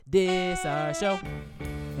This our show,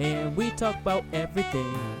 and we talk about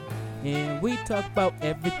everything, and we talk about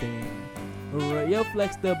everything. Royal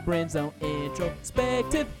Flex, the Brand Zone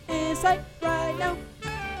introspective insight right now.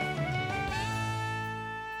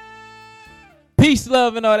 Peace,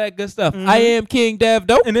 love, and all that good stuff. I am King Dev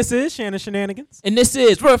Dope. And this is Shannon Shenanigans. And this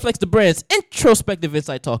is Royal Flex, the Brand's introspective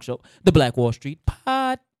insight talk show, the Black Wall Street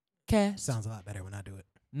podcast. Sounds a lot better when I do it.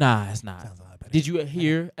 Nah, it's not. Sounds a lot better. Did you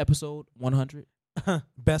hear episode 100?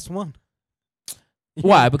 Best one.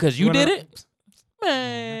 Why? Because you did it?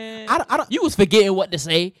 Man. I don't, You was forgetting what to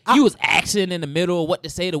say. You was asking in the middle of what to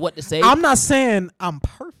say to what to say. I'm not saying I'm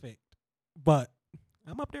perfect, but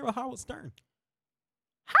I'm up there with Howard Stern.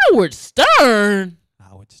 Howard Stern?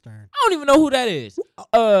 Howard Stern. I don't even know who that is.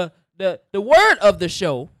 The word of the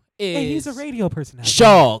show is... Hey, he's a radio personality.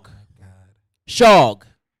 Shog. Oh, my God. Shog.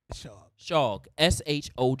 Shog. Shog.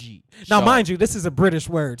 S-H-O-G. Now, Shog. mind you, this is a British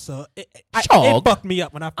word, so it Shog. fucked me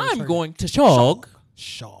up when I first heard I'm it. going to shog.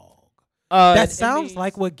 Shog. It That sounds means-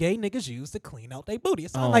 like what gay niggas use to clean out their booty.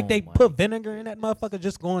 It sounds Oh like they my put vinegar in that motherfucker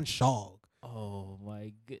just going shog. Oh,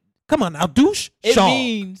 my goodness. Come on now, douche. It Shog.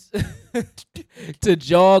 means to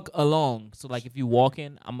jog along. So like if you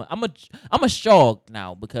walking, I'm a shog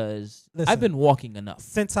now because Listen. I've been walking enough.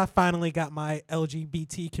 Since I finally got my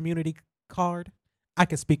LGBT community card, I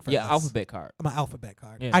can speak for Yeah, us. alphabet card. My alphabet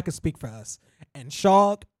card. Yeah. I can speak for us. And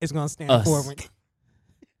shog is gonna stand Us. for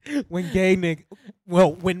when gay nigga.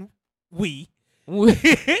 Well, when we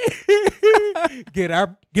get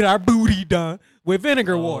our booty done with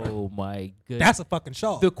vinegar water. Oh my goodness. That's a fucking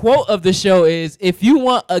shog. The quote of the show is, if you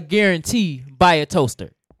want a guarantee, buy a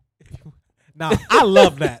toaster. Now I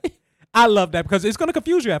love that. I love that because it's gonna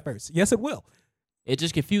confuse you at first. Yes, it will. It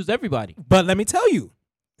just confused everybody. But let me tell you,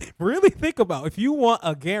 really think about if you want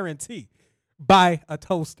a guarantee, buy a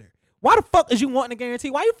toaster. Why the fuck is you wanting a guarantee?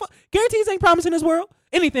 Why you guarantees ain't promised in this world?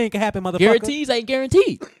 Anything can happen, motherfucker. Guarantees ain't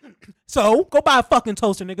guaranteed. So go buy a fucking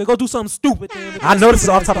toaster, nigga. Go do something stupid. Then. I know this is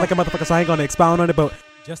off topic like a motherfucker, so I ain't gonna expound on it, but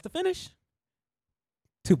Just to finish,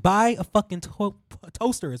 to buy a fucking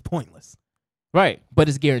toaster is pointless. Right. But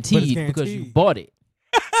it's guaranteed, because you guaranteed. bought it.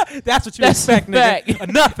 That's what you That's expect, a nigga.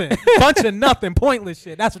 fact. Nothing. Bunch of nothing. Pointless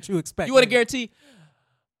shit. That's what you expect. You want a nigga. guarantee?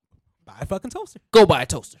 Buy a fucking toaster. Go buy a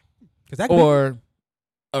toaster. Cause that could Or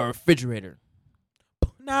a refrigerator.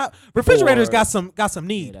 Now, refrigerators Or- got some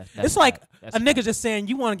need. that's It's like that's a nigga fact. just saying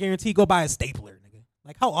you want a guarantee, go buy a stapler, nigga.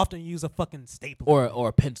 Like how often you use a fucking stapler? Or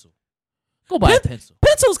a pencil. Go buy a pencil.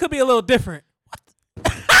 Pencils could be a little different.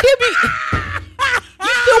 You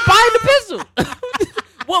still buying the pencil.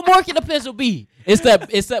 What more can a pencil be? It's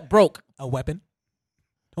that broke. A weapon.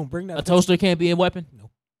 Don't bring that. A toaster can't be a weapon. No.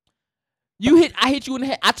 I hit you in the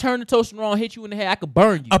head. I turn the toaster on, hit you in the head. I could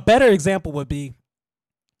burn you. A better example would be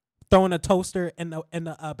throwing a toaster in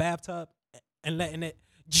the bathtub and letting it.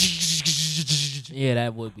 Yeah,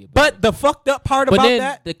 that would be. But the fucked up part but about then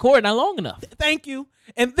that. the cord not long enough. Thank you.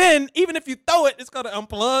 And then even if you throw it, it's gonna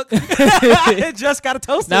unplug. It just got a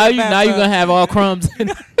toaster. Now in the you bathtub. gonna have all crumbs.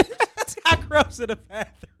 Got crumbs in the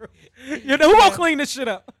bathroom. You know who gonna clean this shit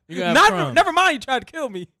up? You gonna have crumbs. Never mind. You tried to kill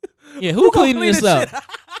me. Yeah, who gonna cleaning this up?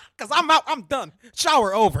 Cause I'm out. I'm done.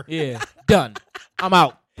 Shower over. Yeah, done. I'm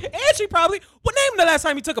out. And she probably. What name the last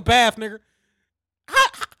time you took a bath, nigga?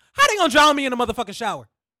 How they gonna drown me in a motherfucking shower?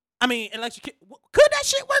 I mean, electric. Could that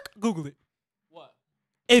shit work? Google it. What?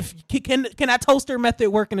 If can that toaster method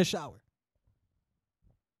work in the shower?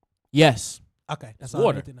 Yes. Okay, that's It's all I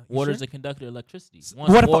water. need to know. You Water is sure? a conductor of electricity.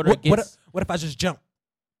 Once What if, water gets, what if I just jump?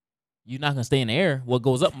 you're not gonna stay in the air. What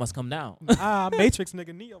goes up must come down. Matrix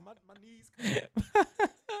nigga Neo, my knees.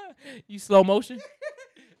 You slow motion?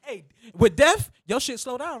 Hey, with death, your shit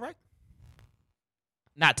slow down, right?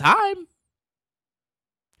 Not time.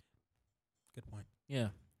 Good point. Yeah.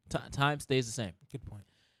 Time stays the same. Good point.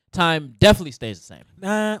 Time definitely stays the same.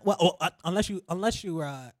 Well, unless you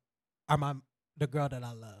are the girl that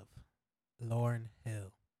I love, Lauryn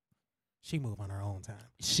Hill. She move on her own time.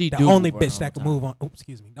 She The do only move on bitch her that own can time. move on. Oh,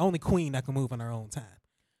 excuse me. The only queen that can move on her own time.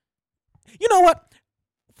 You know what?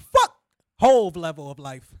 Fuck Hove level of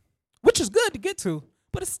life, which is good to get to,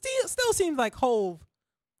 but it still seems like Hove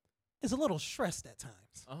is a little stressed at times.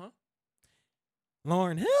 Uh-huh.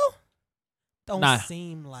 Lauryn Hill don't Nah.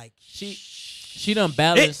 seem like She done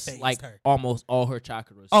balanced fazed like her. almost all her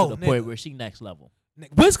chakras Oh, to the point nigga. where she next level.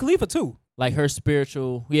 Wiz Khalifa too. Like her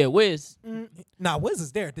spiritual, Wiz. Nah, Wiz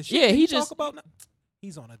is there. Did Yeah, he talk just- about.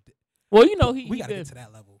 He's on a. Well, you know he We gotta good. get to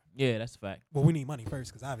that level. Yeah, that's a fact. Well, we need money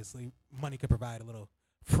first because obviously money could provide a little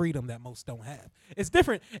freedom that most don't have. It's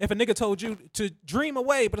different if a nigga told you to dream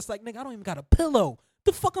away, but it's like, nigga, I don't even got a pillow.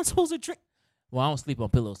 The fuck I'm supposed to dream? Well, I don't sleep on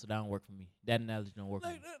pillows, so that don't work for me. That analogy don't work for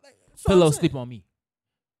me. That's what I'm Pillows saying. sleep on me.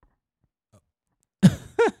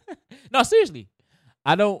 No, seriously.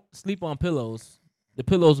 I don't sleep on pillows. The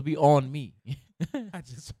pillows will be on me. I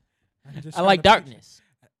just I like darkness.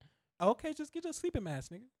 Okay, just get your sleeping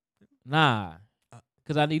mask, nigga. Nah.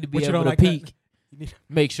 Because I need to be But you able don't to like peek. that? You need-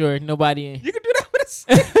 Make sure nobody in. You can do that with a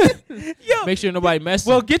stick. Yo, Make sure nobody messes.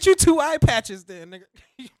 well, get you 2 eye patches then,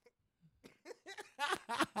 nigga.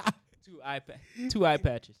 two eye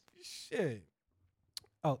patches. Shit.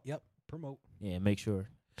 Oh, yep. Promote. Yeah, make sure.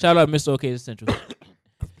 Shout out Mr. OK's Essentials.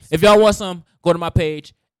 If y'all want some, go to my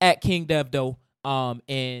page at King Devdo,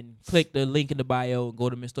 and click the link in the bio and go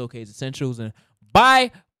to Mr. OK's Essentials and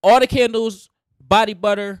buy all the candles, body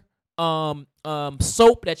butter,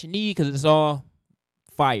 soap that you need because it's all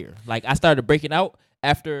fire. Like I started breaking out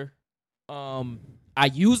after I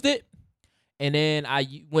used it, and then I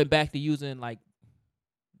went back to using like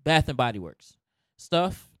Bath and Body Works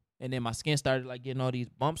stuff, and then my skin started like getting all these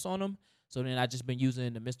bumps on them. So then I just been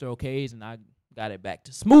using the Mr. OK's, and I got it back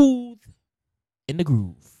to smooth in the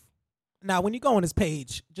groove. Now, when you go on his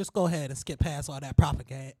page, just go ahead and skip past all that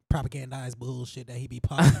propagandized bullshit that he be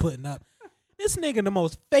putting up. This nigga the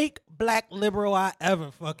most fake black liberal I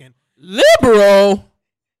ever fucking. Liberal?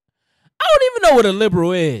 I don't even know what a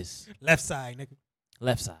liberal is. Left side, nigga.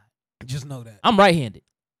 Left side. Just know that. I'm right-handed.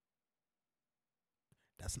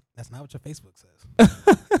 That's not what your Facebook says.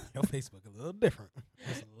 Your Facebook a little different.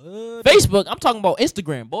 It's a little Facebook? I'm talking about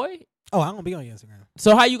Instagram, boy. Oh, I'm gonna be on your Instagram.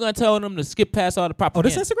 So how you gonna tell them to skip past all the Oh,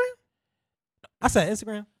 propaganda? this Instagram? I said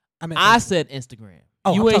Instagram. I said Instagram.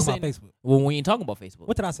 Oh, you I'm ain't talking saying about Facebook. Well, we ain't talking about Facebook.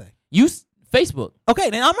 What did I say? Facebook. Okay,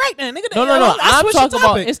 then I'm right then, nigga. No. Let's I'm switch talking the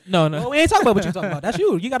about topic. no. Well, we ain't talking about what you talking about. That's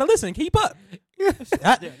you. You gotta listen. Keep up.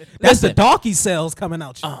 That's Listen. the darky cells coming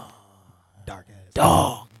out. Dark ass.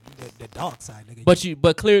 Dog. The dark side, nigga.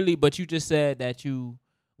 But you just said that you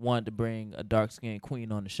wanted to bring a dark skinned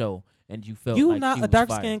queen on the show, and you felt you like not she a was dark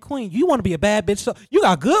fire. skinned queen. You want to be a bad bitch. So you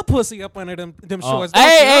got good pussy up under them shorts. don't you?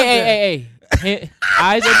 Hey.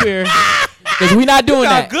 Eyes up here. Because we not doing You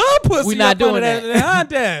got that. good pussy. We not up under doing that.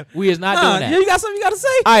 Damn. We is not doing that. You got something you gotta say?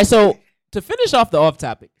 All right, so to finish off the off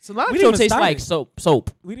topic, We didn't cilantro even tastes start like it.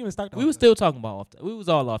 soap. We didn't even start. We were still talking about off. We was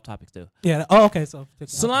all off topic still. Yeah. Oh, okay. So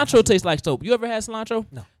Cilantro tastes like soap. You ever had cilantro?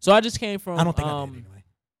 No. So I just came from. I don't think I did anyway.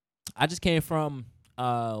 I just came from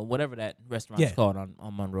whatever that restaurant is called on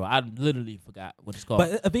Monroe. I literally forgot what it's called.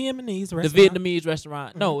 But a Vietnamese restaurant. The Vietnamese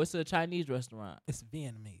restaurant. No, it's a Chinese restaurant. It's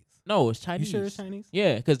Vietnamese. No, it's You Chinese. sure it's Chinese?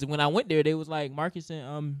 Yeah, because when I went there, they was like Marcus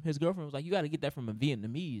and his girlfriend was like, you got to get that from a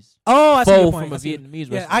Vietnamese. Oh, I see your Pho point. from a I see your-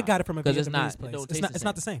 Vietnamese Yeah, restaurant. I got it from a 'Cause Vietnamese it's not- it place. don't It's taste not. the It's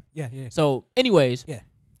not the same. Yeah. So, anyways, Yeah.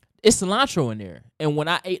 it's cilantro in there, and when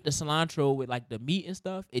I ate the cilantro with like the meat and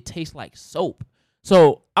stuff, it tastes like soap.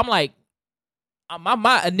 So I'm like, my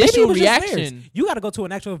Maybe initial it was just theirs. reaction. You got to go to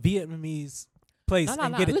an actual Vietnamese place No,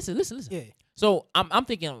 and get it. listen. Yeah. So I'm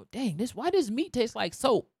thinking, dang, why does meat taste like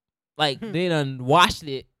soap? Like Hmm. they done washed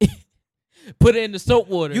it, put it in the soap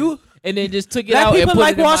water, You and then just took it black out and people put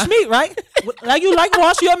like it in wash my, meat, right? Like you like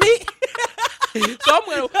wash your meat. So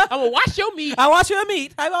I'm gonna wash your meat I wash your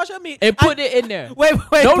meat. I wash your meat. and put it in there. Wait.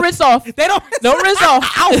 No rinse off. They don't. No rinse off.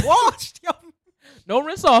 I washed. Yo. No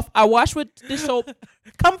rinse off. I wash with this soap.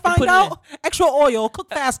 Come put find it out. Extra oil. Cook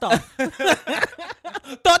faster.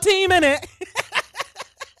 13 minutes.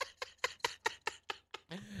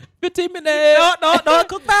 15 minutes. No.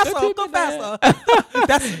 Cook faster. 15 Cook minutes. faster.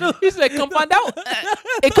 That's He said, come find out.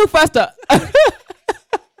 It cook faster.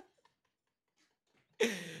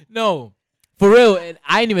 No. For real. And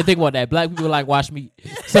I didn't even think about that. Black people like wash meat.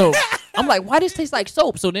 So I'm like, why does it taste like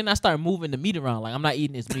soap? So then I start moving the meat around. Like, I'm not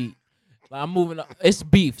eating this meat. Like, I'm moving. It's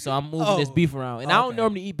beef. So I'm moving this beef around. And I don't Okay.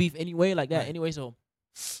 normally eat beef anyway like that. Right. Anyway, so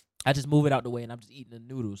I just move it out the way and I'm just eating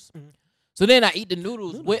the noodles. Mhm. So then I eat the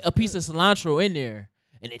noodles with a piece of cilantro in there.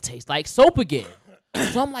 And it tastes like soap again.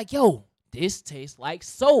 So I'm like, yo, this tastes like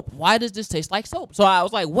soap. Why does this taste like soap? So I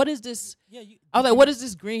was like, what is this? I was like, what is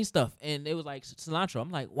this green stuff? And it was like cilantro.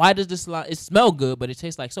 I'm like, why does this cilantro? It smell good, but it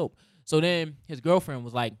tastes like soap. So then his girlfriend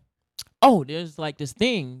was like, oh, there's like this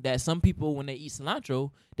thing that some people, when they eat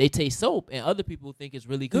cilantro, they taste soap, and other people think it's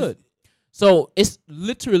really good. So it's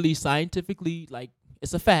literally scientifically, like,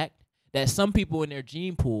 it's a fact that some people in their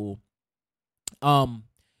gene pool,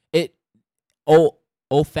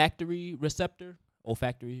 olfactory receptor.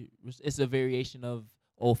 It's a variation of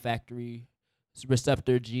olfactory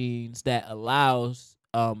receptor genes that allows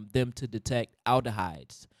them to detect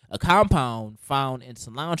aldehydes, a compound found in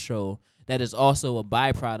cilantro that is also a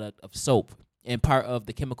byproduct of soap and part of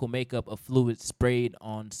the chemical makeup of fluids sprayed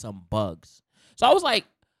on some bugs. So I was like,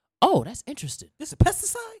 oh, that's interesting. This is a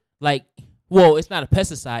pesticide? Like, well, it's not a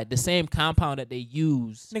pesticide. The same compound that they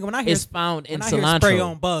use Nigga, when I hear is found in when I hear cilantro. spray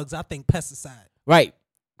on bugs, I think pesticide. Right.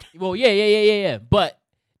 Well, yeah. But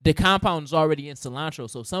the compound is already in cilantro.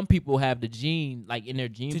 So some people have the gene like in their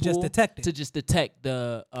gene To pool just detect it. to just detect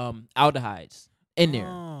the aldehydes in there.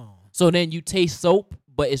 Oh. So then you taste soap,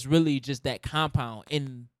 but it's really just that compound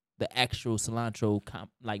in the actual cilantro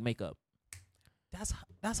like makeup.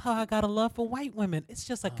 That's how I got a love for white women. It's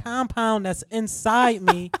just a compound that's inside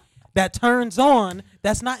me that turns on.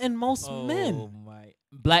 That's not in most men. My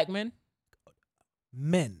black men.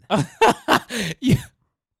 Men. Yeah.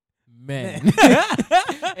 Men.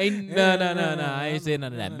 Ain't no. I ain't saying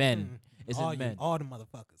none of that. Men. It's all in men. all the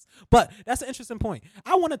motherfuckers. But that's an interesting point.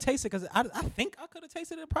 I want to taste it because I think I could have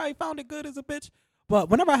tasted it. Probably found it good as a bitch. But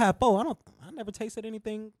whenever I have pho, I never tasted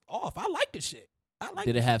anything off. I like the shit.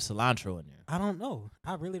 Did it have cilantro in there? I don't know.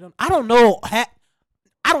 I really don't. I don't know. I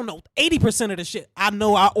don't know 80% of the shit. I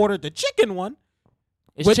know I ordered the chicken one.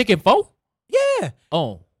 It's chicken pho? Yeah.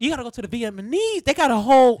 Oh. You gotta go to the Vietnamese. They got a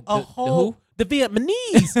whole who? the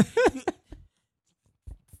Vietnamese.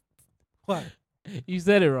 What? You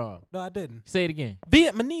said it wrong. No, I didn't. Say it again.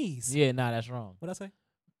 Vietnamese. Yeah, that's wrong. What'd I say?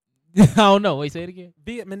 I don't know. Wait, say it again.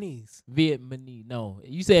 Vietnamese. Vietnamese. No,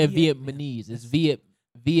 you said Vietnamese. It's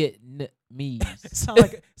Vietnamese. sound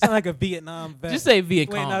like a Vietnam vet. Just say Viet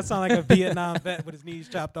Wait, Cong. that sound like a Vietnam vet with his knees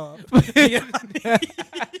chopped off.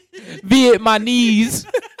 Viet my knees.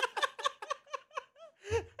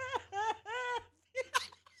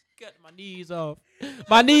 Cut my knees off.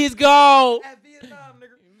 My knees go. At Vietnam,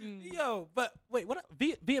 nigga. Yo, but wait, what?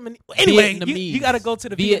 Vietnamese. Anyway, you gotta go to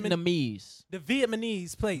the Vietnamese. The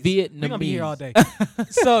Vietnamese place. Vietnamese. We're gonna be here all day.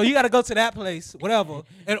 So you gotta go to that place, whatever,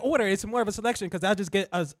 and order. It's more of a selection because I just get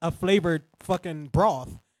a flavored fucking broth,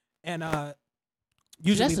 and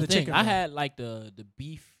usually That's the thing. chicken. I broth. had like the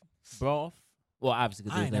beef broth. Well, obviously,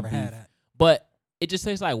 'cause I there's ain't no never had beef. that. But it just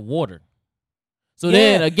tastes like water. So Yeah.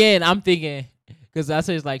 then again, I'm thinking because I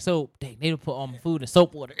say it's like soap. Dang, they don't put all my food in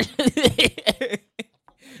soap water.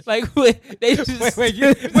 Like they just Wait,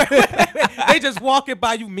 they just walking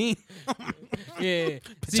by you mean. yeah.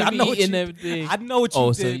 Bitch, See I me know what eating you- everything. I know what you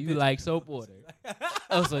Oh, did. so you bitch. like soap water?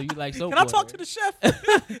 Oh, so you like soap Can I water? talk to the chef?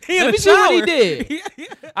 He in Let the me see what he shower. did.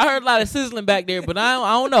 I heard a lot of sizzling back there, but I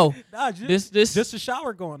don't know. Nah, This just a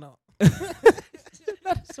shower going on.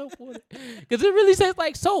 not soap water because it really tastes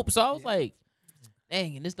like soap. So I was like,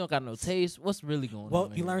 dang, and this don't got no taste. What's really going on? Well,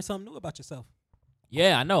 you here? learned something new about yourself.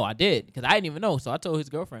 Yeah, I know. I did because I didn't even know. So I told his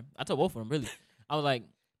girlfriend. I told both of them really. I was like,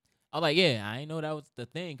 yeah, I didn't know that was the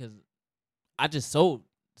thing because I just sold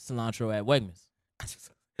cilantro at Wegmans.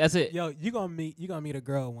 That's it. Yo, you gonna meet a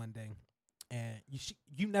girl one day, and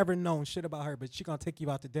you never known shit about her, but she gonna take you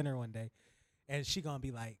out to dinner one day, and she gonna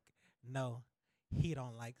be like, no, he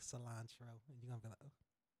don't like cilantro. And you gonna be like, oh.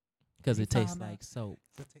 Because You it tastes found out. like soap.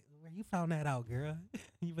 Where you found that out, girl?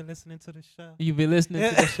 You been listening to the show? You been listening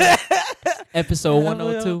to the show? Episode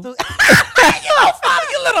 102. You little fuck,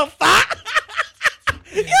 you little fuck.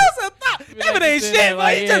 You was a thought. Be That like ain't you shit, said, man.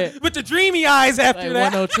 like, You just with the dreamy eyes after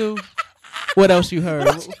Like that. 102. What else you heard?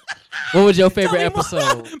 What was your favorite Tell me more.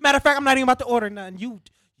 episode? Matter of fact, I'm not even about to order nothing. You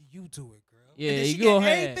do it, girl. Yeah, And then she you go get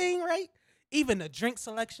ahead. everything right. Even the drink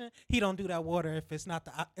selection, he don't do that water if it's not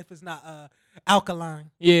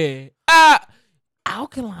alkaline. Yeah.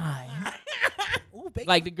 Alkaline. Ooh, baby.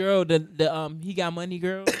 Like the girl, the he got money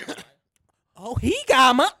girl. Oh, he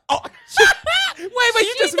got my. Oh. Wait, but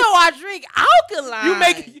you just know I drink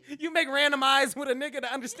alkaline. you make randomize with a nigga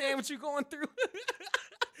to understand what you going through.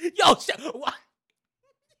 Yo, what?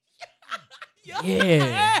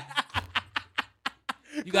 Yeah.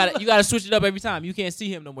 You gotta switch it up every time. You can't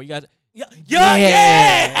see him no more. You got Yeah.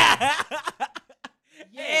 Yeah.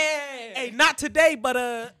 Hey, not today, but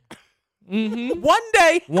mm-hmm. one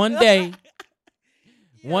day. One day.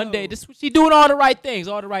 One day. This she doing all the right things.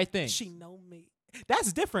 All the right things. She know me.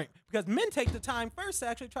 That's different because men take the time first to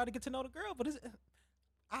actually try to get to know the girl, but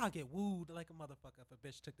I'll get wooed like a motherfucker if a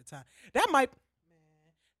bitch took the time. That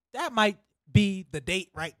might be the date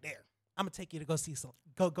right there. I'm gonna take you to go see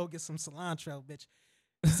go get some cilantro, bitch.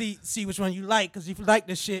 See which one you like, cause if you like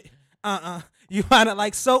this shit, you find it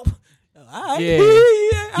like soap. All right.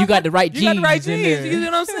 Yeah. You got the right You got the right genes in genes. there. You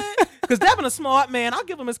know what I'm saying? Because Devin a smart man. I'll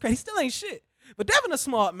give him his credit. He still ain't shit. But Devin a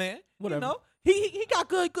smart man. Whatever. You know? He got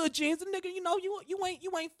good genes. The nigga, you know, you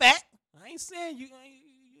ain't fat. I ain't saying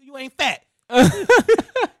you ain't fat.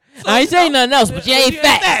 I ain't saying nothing else, but you ain't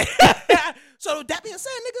fat. So that being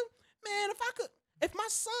said, nigga, man, if my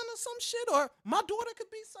son or some shit or my daughter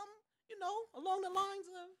could be something, you know, along the lines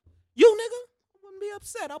of you, nigga, I wouldn't be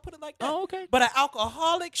upset. I'll put it like that. Oh, okay. But an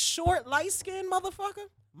alcoholic, short, light-skinned motherfucker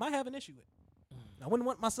might have an issue with. I wouldn't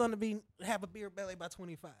want my son to have a beer belly by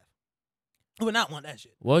 25. I would not want that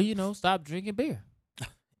shit. Well, stop drinking beer.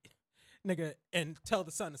 Nigga, and tell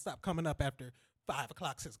the son to stop coming up after 5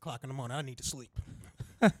 o'clock, 6 o'clock in the morning. I need to sleep.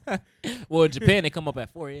 Well, in Japan, they come up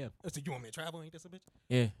at 4 a.m. I said, you want me to travel? Ain't this a bitch?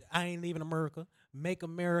 Yeah. I ain't leaving America. Make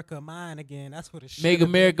America mine again. That's what it should. Make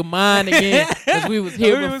America mine again. Because we was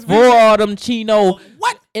here We was- before all them Chino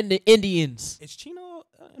What? and the Indians. Is Chino?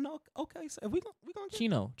 No. Okay. So we gonna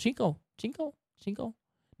get Chinko.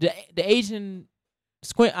 The Asian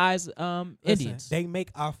squint eyes Listen, Indians. They make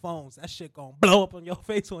our phones. That shit gonna blow up on your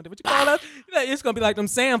face one day. What you call us? It's gonna be like them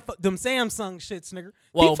Samsung shits, nigga.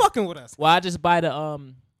 Well, Keep fucking with us. Well, I just buy the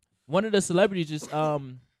one of the celebrities just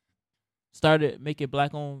started making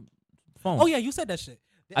black owned phones. Oh yeah, you said that shit.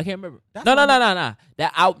 I can't remember. That's No.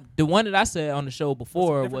 one The one that I said on the show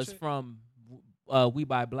before different was shit? from We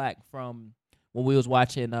Buy Black from when we was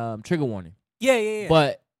watching Trigger Warning. Yeah.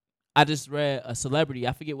 But I just read a celebrity.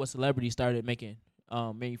 I forget what celebrity started making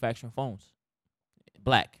manufacturing phones.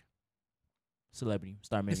 Black celebrity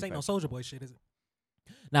started This ain't manufacturing. no Soldier Boy shit, is it?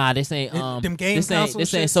 Nah, this ain't Them game this ain't console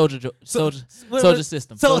this ain't shit? soldier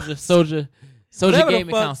system. Soldier Whatever the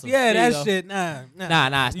gaming fuck- console. Yeah, There you that go. shit.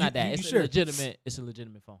 Nah, It's not that. It's sure? a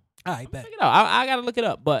legitimate phone. All right, bet. Check it out. I gotta look it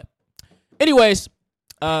up. But anyways,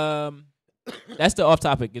 that's the off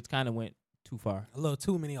topic. It kind of went too far. A little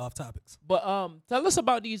too many off topics. But tell us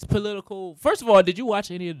about these political. First of all, did you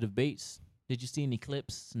watch any of the debates? Did you see any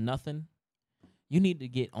clips? Nothing. You need to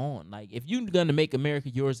get on. Like, if you're gonna make America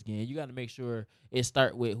yours again, you got to make sure it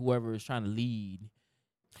start with whoever is trying to lead.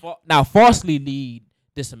 Now, falsely lead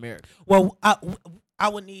this America. Well, I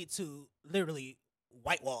would need to literally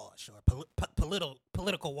whitewash or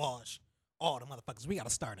political wash all the motherfuckers. We got to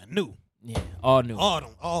start anew. Yeah, all new. All of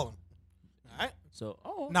them. All right.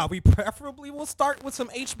 So, Now we preferably will start with some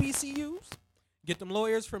HBCUs. Get them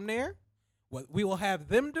lawyers from there. What we will have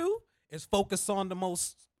them do is focus on the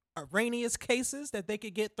most erroneous cases that they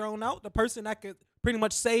could get thrown out. The person that could pretty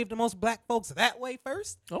much save the most black folks that way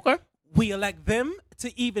first. okay. We elect them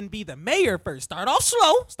to even be the mayor first. Start off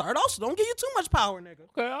slow. Don't give you too much power, nigga.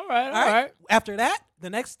 Okay, all right. All right. After that, the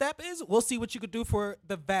next step is we'll see what you could do for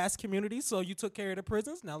the vast community. So you took care of the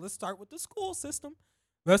prisons. Now let's start with the school system.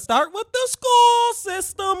 Let's start with the school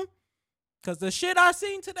system. Because the shit I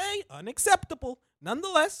seen today, unacceptable.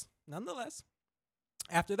 Nonetheless.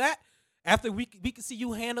 After that, after we can see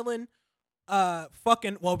you handling we're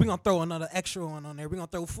going to throw another extra one on there. We're going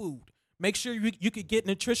to throw food. Make sure you could get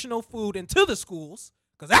nutritional food into the schools,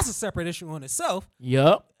 because that's a separate issue in itself.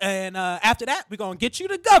 Yup. And after that, we're going to get you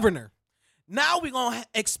the governor. Now we're going to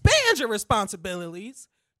expand your responsibilities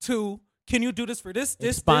to, can you do this for this?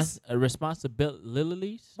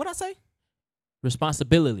 Responsibilities. What'd I say?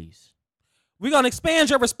 Responsibilities. We're going to expand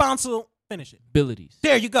your finish it. Abilities.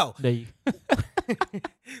 There you go. There you.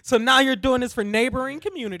 So now you're doing this for neighboring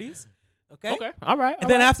communities. Okay? Okay. All right. And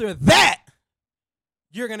then after that,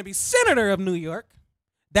 you're going to be senator of New York.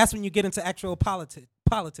 That's when you get into actual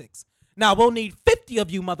politics. Now, we'll need 50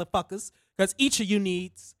 of you motherfuckers, because each of you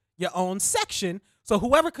needs your own section. So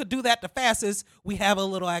whoever could do that the fastest, we have a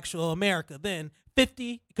little actual America. Then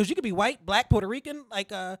 50, because you could be white, black, Puerto Rican,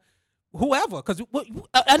 like whoever. Because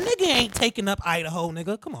a nigga ain't taking up Idaho,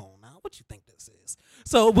 nigga. Come on now. What you think this is?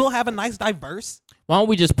 So we'll have a nice, diverse Why don't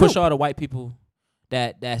we just push all the white people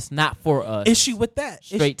that's not for us issue with that.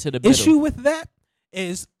 straight to the middle? Issue with that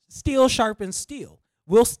is steel sharpens steel.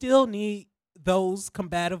 We'll still need those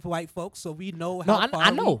combative white folks, so we know how far I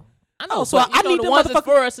know. so but, I need the them ones that's motherfuckers-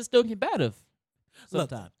 for us is still combative. Look,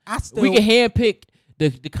 Sometimes I still we can handpick the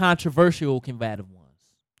controversial combative ones.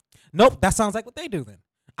 Nope, that sounds like what they do then.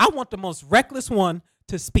 I want the most reckless one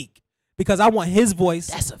to speak, because I want his voice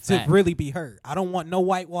That's a to fact. really be heard. I don't want no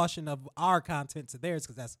whitewashing of our content to theirs,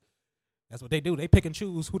 because that's what they do. They pick and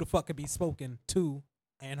choose who the fuck can be spoken to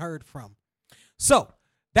and heard from. So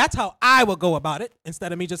that's how I will go about it.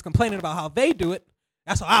 Instead of me just complaining about how they do it,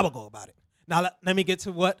 that's how I will go about it. Now let me get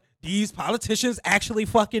to what these politicians actually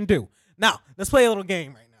fucking do. Now, let's play a little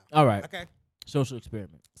game right now. All right. Okay? Social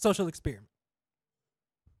experiment. Social experiment.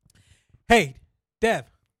 Hey, Dev,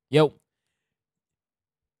 Yo,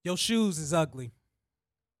 your shoes is ugly.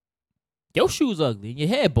 your shoes ugly and your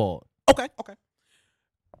head bald. Okay.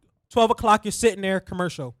 12 o'clock, you're sitting there,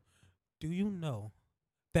 commercial. Do you know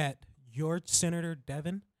that your Senator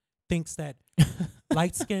Devin thinks that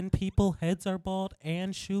light-skinned people heads are bald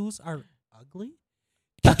and shoes are ugly?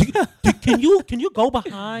 Can you go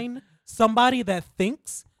behind somebody that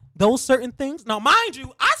thinks those certain things? Now, mind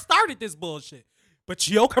you, I started this bullshit, but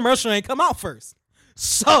your commercial ain't come out first.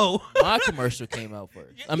 So My commercial came out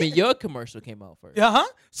first. I mean, your commercial came out first.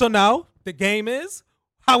 So now the game is,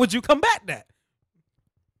 how would you combat that?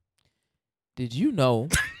 Did you know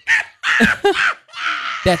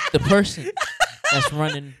that the person that's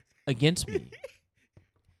running against me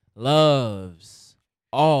loves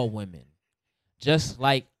all women, just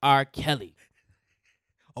like R. Kelly.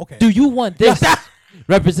 Okay. Do you want this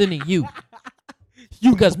representing you?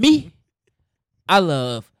 Because me, I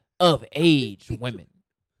love of age women.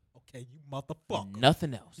 Okay, you motherfucker.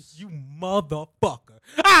 Nothing else. You motherfucker.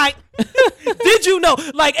 All right. Did you know?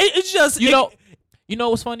 Like it's just You know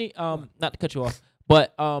what's funny? Not to cut you off,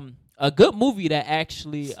 but a good movie that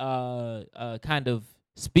actually kind of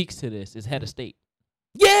speaks to this is Head of State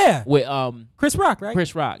Yeah. with Chris Rock, right?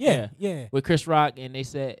 Chris Rock. Yeah. Yeah. With Chris Rock, and they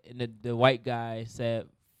said, and the white guy said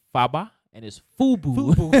Faba, and it's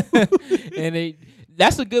Fubu. Fubu. And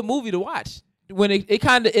that's a good movie to watch. When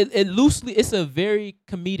it loosely, it's a very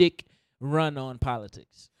comedic run on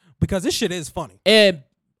politics. Because this shit is funny. And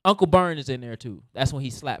Uncle Byrne is in there too. That's when he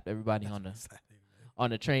slapped everybody on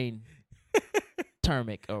the train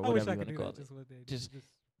tarmac or whatever you want to call it. Just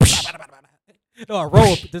no, a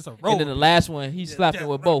roll. There's a roll. and then the last one, he slapped it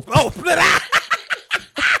with both. Oh,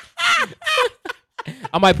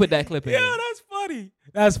 I might put that clip in. yeah, that's funny.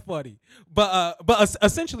 That's funny. But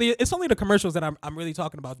essentially, it's only the commercials that I'm really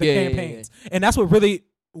talking about. The campaigns, and that's what really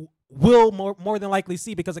will more than likely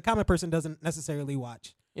see, because a common person doesn't necessarily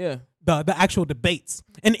watch Yeah. the actual debates.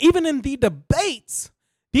 And even in the debates,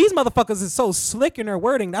 these motherfuckers is so slick in their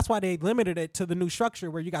wording. That's why they limited it to the new structure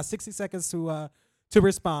where you got 60 seconds to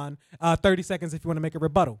respond, 30 seconds if you want to make a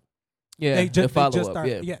rebuttal. Yeah. They just follow-up.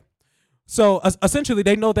 start, Yeah. So essentially,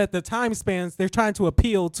 they know that the time spans, they're trying to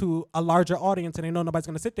appeal to a larger audience, and they know nobody's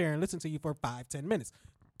going to sit there and listen to you for 5-10 minutes.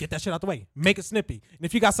 Get that shit out the way. Make it snippy. And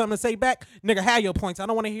if you got something to say back, nigga, have your points. I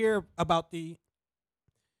don't want to hear about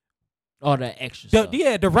All that extra stuff.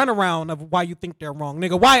 the runaround of why you think they're wrong.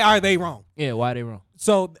 Nigga, why are they wrong? Yeah, why they wrong?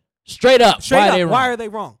 So Straight up, why are they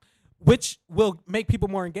wrong? Which will make people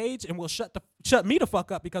more engaged and will shut me the fuck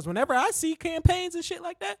up, because whenever I see campaigns and shit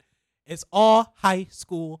like that, it's all high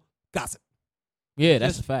school gossip. Yeah,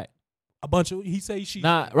 that's a fact. A bunch of he say she.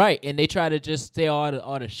 Nah, right, and they try to just say all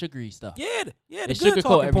the sugary stuff. Yeah, They the good sugarcoat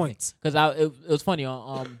talking everything. points. Because it was funny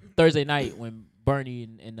on Thursday night when Bernie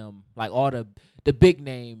and like all the big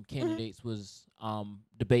name candidates was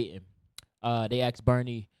debating. They asked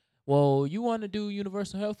Bernie, "Well, you want to do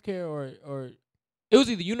universal health care or it was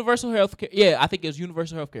either universal health care? Yeah, I think it was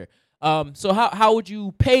universal health care. So how would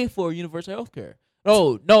you pay for universal health care?"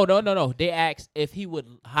 No. They asked if he would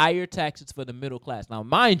higher taxes for the middle class. Now,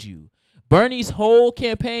 mind you, Bernie's whole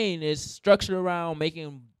campaign is structured around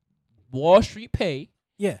making Wall Street pay.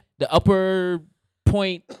 Yeah. The upper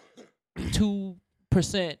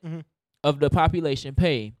 0.2% of the population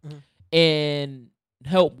pay, and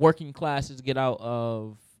help working classes get out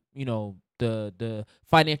of, the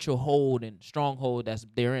financial hold and stronghold that's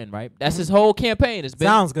they're in, right? That's his whole campaign. It's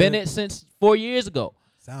been it since 4 years ago.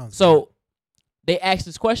 They asked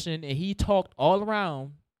this question, and he talked all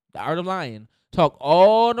around the Art of Lying, talked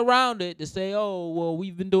all around it to say, "Oh, well,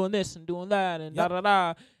 we've been doing this and doing that and da da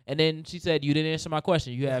da." And then she said, "You didn't answer my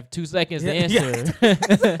question. You have 2 seconds to answer.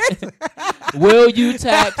 Will you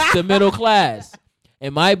tax the middle class?"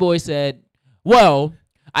 And my boy said, "Well,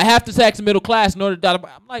 I have to tax the middle class in order to." I'm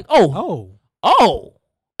like, "Oh,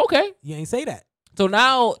 okay." You ain't say that. So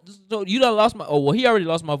now, you done lost my. Oh well, he already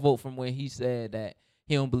lost my vote from when he said that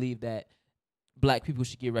he don't believe that Black people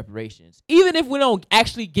should get reparations. Even if we don't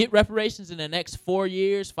actually get reparations in the next 4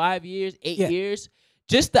 years, 5 years, 8 years,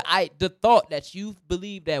 just the thought that you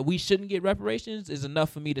believe that we shouldn't get reparations is enough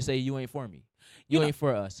for me to say you ain't for me. You ain't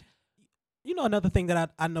for us. You know, another thing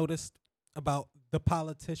that I noticed about the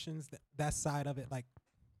politicians, that side of it, like,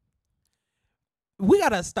 we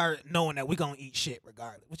gotta start knowing that we gonna eat shit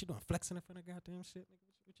regardless. What you doing, flexing in front of goddamn shit?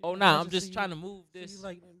 Oh, nah, I'm just trying to move this.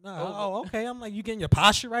 Like, okay. I'm like, you getting your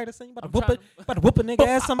posture right or something? About to whoop a nigga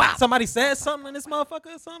ass. Somebody said something in this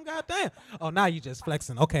motherfucker or something. Goddamn. Oh, now you just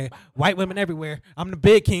flexing. Okay, white women everywhere. I'm the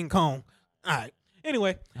big King Kong. All right.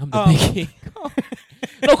 Anyway, I'm the big King Kong.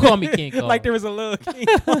 Don't call me King Kong. Like there was a little King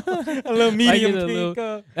Kong, a little medium King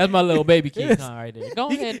Kong. That's my little baby King Kong right there. Go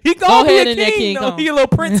ahead. He go ahead in there, King Kong. He a little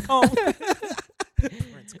Prince Kong.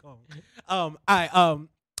 Prince Kong.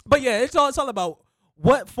 But yeah, it's all about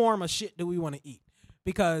what form of shit do we want to eat?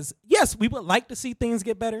 Because yes, we would like to see things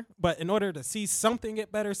get better, but in order to see something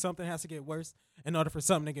get better, something has to get worse. In order for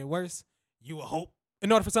something to get worse, you would hope.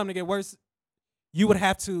 In order for something to get worse, you would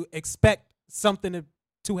have to expect something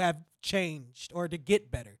to have changed or to get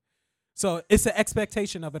better. So it's an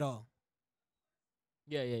expectation of it all.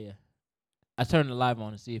 Yeah. I turned the live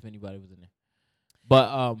on to see if anybody was in there.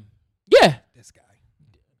 But yeah. This guy.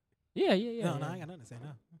 Yeah. No, I ain't got nothing to say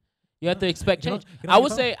now. You have to expect change. Get on I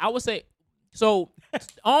would say so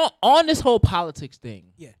on this whole politics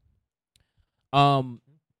thing. Yeah.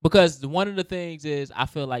 because one of the things is I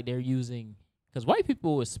feel like they're using because white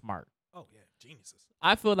people is smart. Oh yeah, geniuses.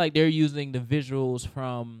 I feel like they're using the visuals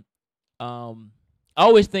from. I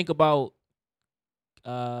always think about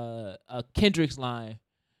Kendrick's line,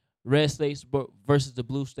 "Red states versus the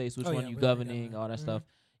blue states. Which one you governing?" All that stuff.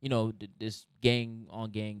 You know, this gang on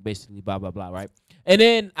gang, basically, blah blah blah, right? And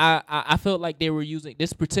then I felt like they were using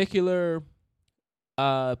this particular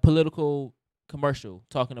political commercial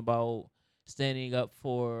talking about standing up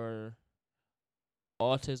for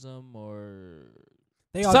autism or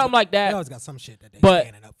something like that. They always got some shit that they But,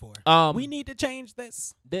 standing up for. We need to change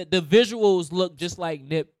this. The visuals look just like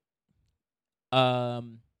Nip.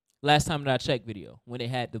 Last time that I checked video when they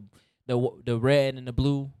had the red and the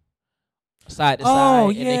blue side to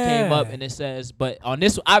side, and they came up and it says, but on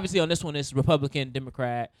this obviously on this one it's Republican,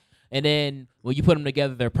 Democrat, and then when you put them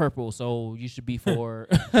together they're purple, so you should be for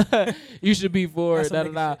you should be for da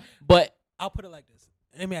da da. But I'll put it like this.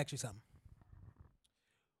 Let me ask you something.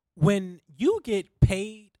 When you get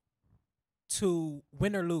paid to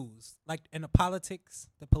win or lose, like in the politics,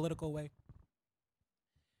 the political way,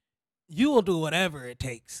 you will do whatever it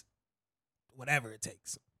takes. Whatever it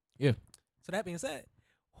takes. Yeah. So that being said,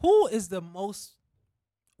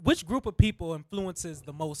 which group of people influences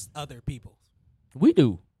the most other people? we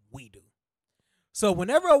do. We do. So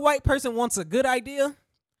whenever a white person wants a good idea,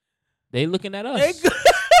 They looking at us.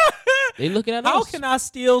 They looking at how us. can I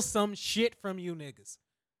steal some shit from you niggas?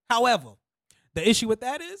 However, the issue with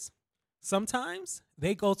that is sometimes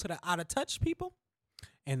they go to the out of touch people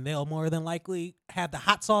and they'll more than likely have the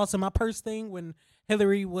hot sauce in my purse thing when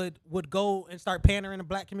Hillary would go and start pandering to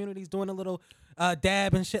black communities, doing a little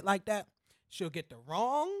dab and shit like that. She'll get the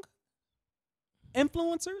wrong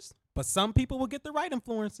influencers, but some people will get the right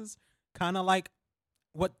influencers, kind of like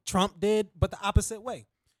what Trump did, but the opposite way.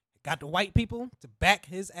 Got the white people to back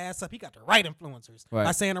his ass up. He got the right influencers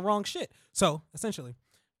by saying the wrong shit. So essentially,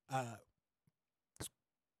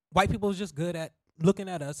 white people is just good at looking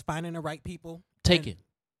at us, finding the right people, taking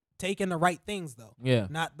the right things though. Yeah,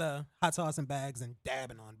 not the hot sauce and bags and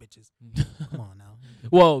dabbing on bitches. Come on now.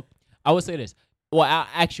 Well, I would say this. Well, I'll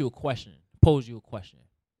ask you a question. Pose you a question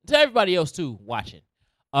to everybody else too watching.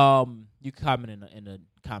 You can comment in the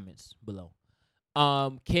comments below.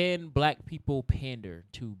 Can black people pander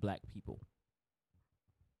to black people?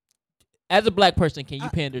 As a black person, can you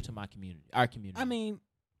pander to my community, our community? I mean,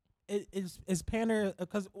 is pander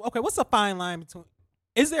because okay? What's the fine line between?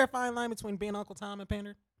 Is there a fine line between being Uncle Tom and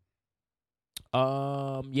pander?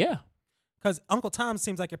 Yeah. Because Uncle Tom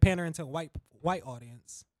seems like you're pandering to a white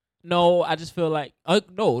audience. No, I just feel like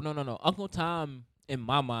no. Uncle Tom, in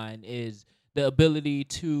my mind, is the ability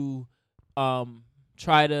to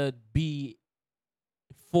try to be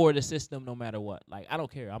for the system no matter what. Like, I don't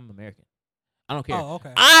care. I'm American. I don't care. Oh,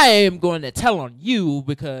 okay. I am going to tell on you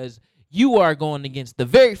because you are going against the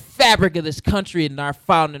very fabric of this country and our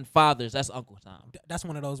founding fathers. That's Uncle Tom. That's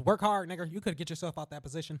one of those work hard, nigga. You could get yourself out that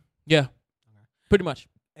position. Yeah. Pretty much.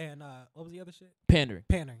 And what was the other shit? Pandering.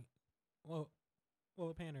 Well, what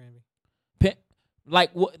would pandering be?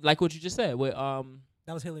 Like what you just said. With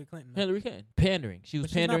that was Hillary Clinton. Hillary Clinton pandering. She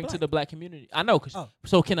was pandering to black. the black community. I know.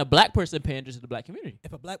 So can a black person pander to the black community?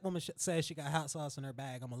 If a black woman says she got hot sauce in her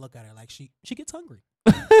bag, I'm gonna look at her like she gets hungry.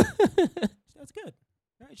 That's good.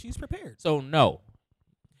 All right, she's prepared. So no.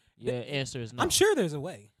 Yeah, answer is no. I'm sure there's a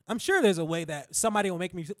way. That somebody will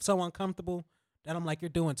make me so uncomfortable that I'm like, you're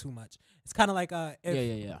doing too much. It's kind of like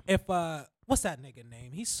if what's that nigga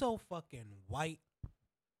name? He's so fucking white.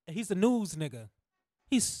 He's the news nigga.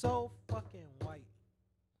 He's so fucking white.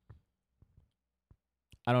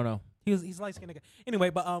 I don't know. He's light skinned nigga.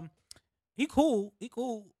 Anyway, but he cool.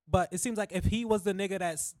 But it seems like if he was the nigga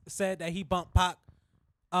that said that he bumped Pac,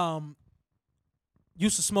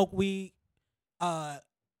 used to smoke weed, got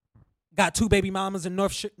 2 baby mamas in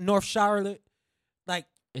North Charlotte, like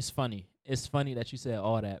it's funny. It's funny that you said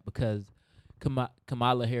all that because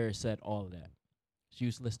Kamala Harris said all of that. She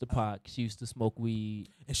used to listen to Pac. She used to smoke weed.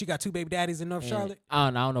 And she got 2 baby daddies in North Charlotte? I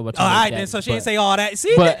don't know about all right, then. So she didn't say all that.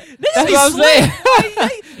 See, but this that's is what I'm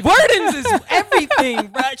saying. Wordings is everything,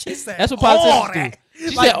 bro. She said that's what all politicians that. do.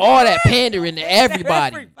 She said all that pandering to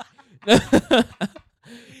everybody.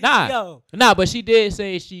 Nah, but she did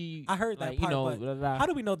say she. I heard that part, blah, blah. How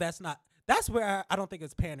do we know that's not? That's where I don't think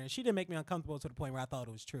it's pandering. She didn't make me uncomfortable to the point where I thought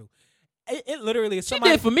it was true. It literally is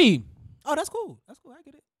somebody. She did for me. Oh, that's cool. I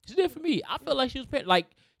get it. She did for me. I felt like she was like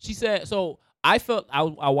she said. So I felt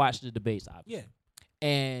I watched the debates, obviously. Yeah.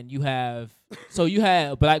 And you had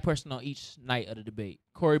a black person on each night of the debate.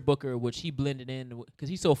 Cory Booker, which he blended in because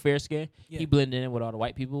he's so fair skinned. Yeah. He blended in with all the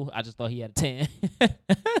white people. I just thought he had a tan.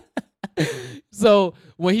 So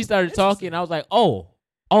when he started talking, I was like, oh,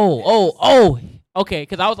 Oh. Okay,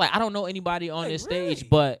 because I was like, I don't know anybody on Like, this stage, really?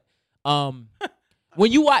 but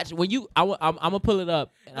when you watch, I'm gonna pull it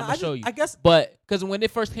up and I'm gonna show you. I guess. But because when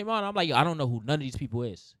it first came on, I'm like, yo, I don't know who none of these people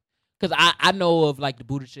is. Because I know of like the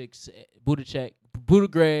Buddha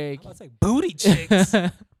Greg. I was like booty chicks.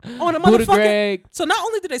 On the Buddha motherfucking. Greg So not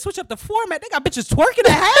only did they switch up the format, they got bitches twerking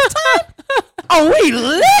at halftime. Oh, we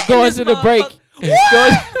lit. going this to the break.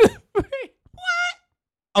 motherfucker. Going-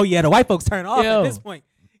 Oh yeah, the white folks turn off Yo. at this point.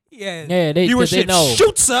 Yeah, Yeah, they- 'cause they viewership know.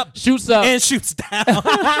 shoots up Shoots up. and shoots down.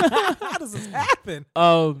 How does this happen?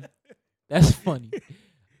 That's funny.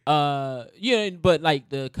 Yeah, but like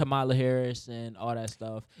the Kamala Harris and all that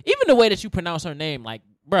stuff. Even the way that you pronounce her name, like,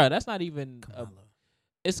 bruh, that's not even.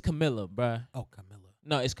 It's Camilla, bruh. Oh, Camilla.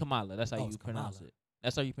 No, it's Kamala. That's how Oh, you it's pronounce Kamala. it.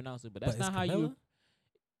 That's how you pronounce it. But that's But not it's how you. Camilla?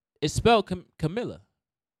 It's spelled Camilla.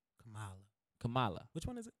 Kamala. Kamala. Which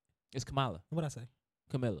one is it? It's Kamala. What'd I say?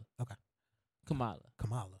 Camilla. Okay. Kamala.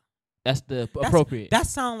 Kamala. That's the appropriate. That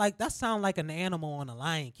sound like an animal on the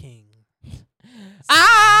Lion King.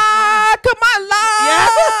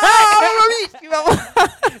 Kamala.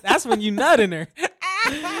 That's when you nut in her.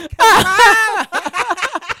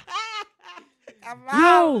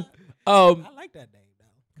 Yo. I like that name though.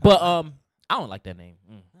 But I don't like that name.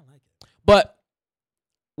 I like it. But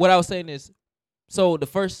what I was saying is, so the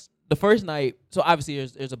first night, so obviously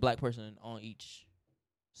there's a black person on each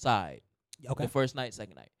side. Okay. The first night,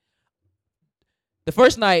 second night. The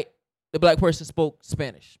first night, the black person spoke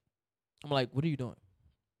Spanish. I'm like, what are you doing?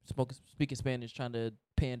 Speaking Spanish, trying to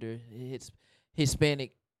pander, it's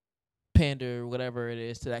Hispanic pander, whatever it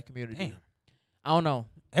is, to that community. Damn. I don't know.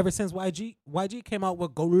 Ever since YG came out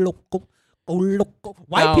with Go Loco,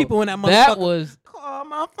 white Now, people in that motherfucker. That was Call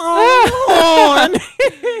my phone on.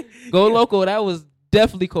 Go Loco. That was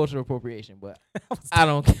definitely cultural appropriation, but I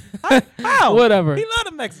don't care. How? Whatever. He love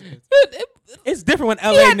the Mexicans. It's different when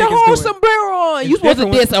LA He had the niggas whole do it. sombrero on. It's You supposed to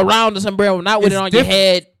different dance around the sombrero, not with It's it on your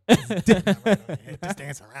head. Just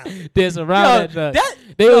dance around. Dance around Yo, that.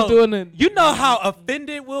 They was doing it. You know how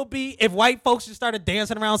offended we'll be if white folks just started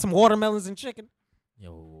dancing around some watermelons and chicken?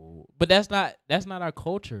 Yo, but that's not our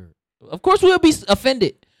culture. Of course we'll be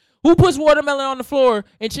offended. Who puts watermelon on the floor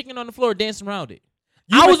and chicken on the floor dancing around it?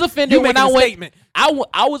 I was offended when I went. Statement.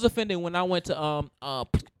 I was offended when I went to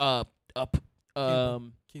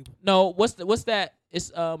Cuba. no, what's that?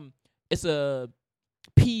 It's a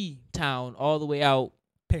P town all the way out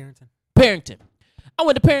Parrington. I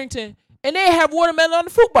went to Parrington and they have watermelon on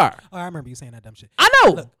the fruit bar. Oh, I remember you saying that dumb shit. I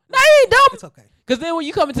know. Look, No, it ain't dumb. It's okay. Cause then when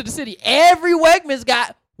you come into the city, every Wegmans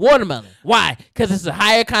got watermelon. Why? Cause it's a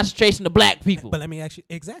higher concentration of black people. But let me ask you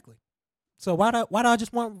exactly. So why do I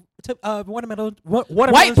just want watermelon?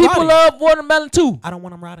 White people love watermelon too. I don't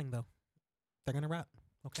want them rotting though. They're gonna rot.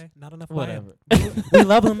 Okay, not enough. Whatever. We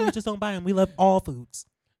love them. We just don't buy them. We love all foods.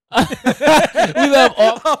 We love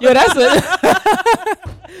all. Yo, that's a.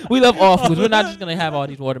 We love all foods. We're not just gonna have all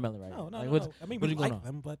these watermelon right now. No. Like, I mean, what we is going like on?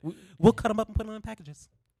 them, but we'll cut them up and put them in packages.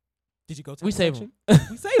 Did you go to? We the save section? 'em.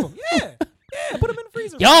 We save them. Yeah, put them in the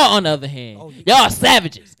freezer. Y'all, on the other hand, Oh, yeah. y'all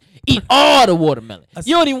savages. Eat all the watermelon.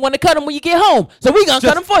 You don't even want to cut them when you get home, so we gonna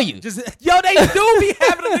cut them for you. Yo, they do be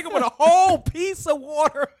having a nigga with a whole piece of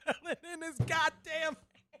watermelon in his goddamn.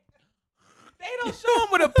 They don't show him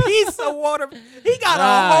with a piece of water. He got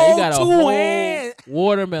a whole you got a two whole hand.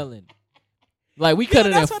 watermelon. Like we cut it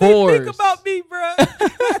in That's how they fours. think about me, bro.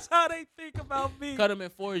 That's how they think about me. Cut them in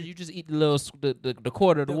fours. You just eat the little the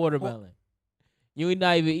quarter of the watermelon. You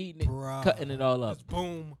not even eating it, Bruh. cutting it all up. Just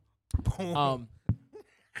boom, boom.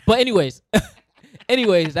 But anyways,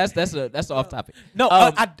 that's off topic. No,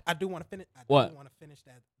 I I do want to finish. I What? do want to finish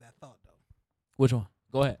that thought though. Which one?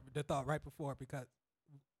 Go ahead. The thought right before because,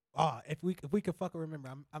 if we could fucking remember,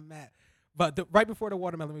 I'm mad. But right before the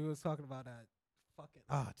watermelon, we was talking about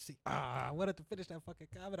I wanted to finish that fucking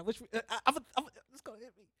comment. I wish let's go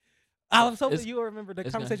hit me. I was hoping you will remember the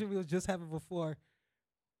conversation we was just having before.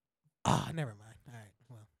 Never mind. All right,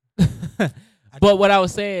 well. But what I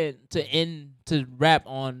was saying to wrap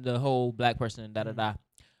on the whole black person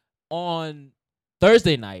on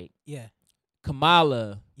Thursday night, Yeah.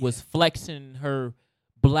 Kamala was flexing her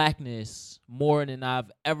blackness more than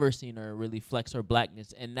I've ever seen her really flex her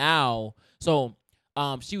blackness. And now, so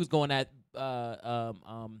she was going at Joe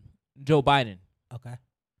Biden. Okay.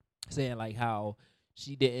 Saying like how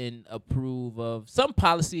she didn't approve of some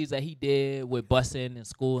policies that he did with busing and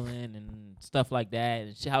schooling and stuff like that.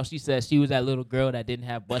 And how she said she was that little girl that didn't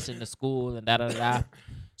have busing to school and da.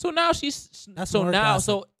 So now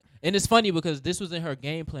and it's funny because this was in her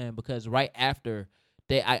game plan because right after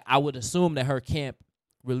I would assume that her camp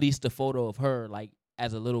released a photo of her like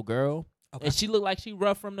as a little girl. Okay. And she looked like she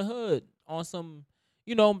rough from the hood on some,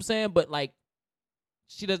 You know what I'm saying? But like,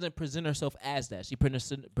 she doesn't present herself as that. She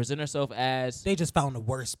present herself as. They just found the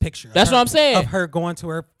worst picture. That's of her, what I'm saying. Of her going to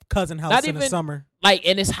her cousin house Not in the even- summer. Like,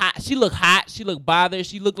 and it's hot. She look hot. She look bothered.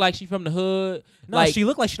 She look like she from the hood. No, like she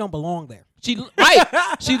looked like she don't belong there.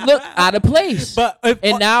 right. She looked out of place. But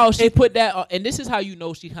And now she put that on, and this is how you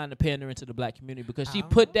know she kind of pandering to the black community, because she I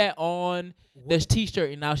put don't that on this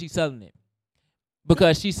T-shirt and now she's selling it.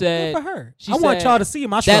 Because she said, good for her. she I want said y'all to see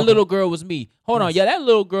my that struggle. little girl was me. Hold on, Yes. yeah, that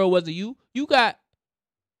little girl wasn't you. You got,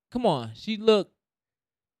 come on, she looked.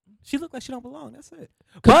 She looked like she don't belong. That's it.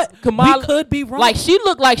 But Kamala, we could be wrong. like she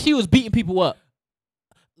looked like she was beating people up.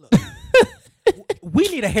 We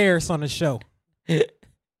need a Harris on the show. She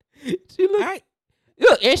looked, All right.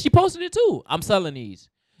 look, and she posted it too. I'm selling these.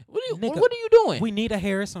 What are you? Nigga, What are you doing? We need a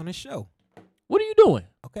Harris on the show. What are you doing?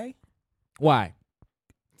 Okay. Why?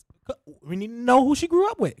 We need to know who she grew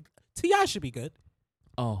up with. T.I. should be good.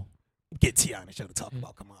 Oh, Get T.I. on the show to talk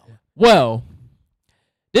about Kamala. well,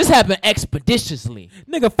 this happened expeditiously.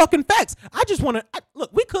 Nigga, fucking facts. I just want to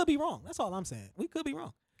look. We could be wrong. That's all I'm saying. We could be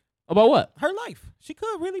wrong. About what? Her life. She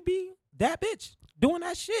could really be that bitch doing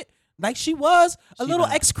that shit like she was a She little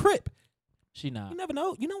not. ex-crip. She not. You never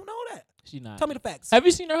know. You don't know that. She not. Tell me the facts. Have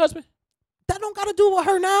you seen her husband? That don't got to do with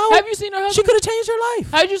her now. Have you seen her She husband? could have changed her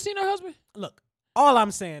life. Have you seen her husband? Look, all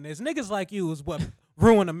I'm saying is niggas like you is what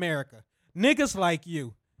ruin America. Niggas like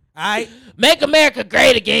you. All right? Make America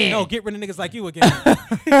great again. No, get rid of niggas like you again.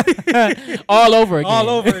 All over again. All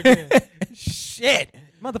over again. Shit.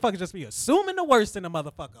 Motherfuckers just be assuming the worst in the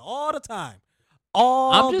motherfucker all the time.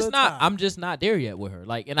 I'm just the not. time. I'm just not there yet with her.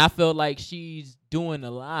 Like, and I feel like she's doing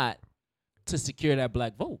a lot to secure that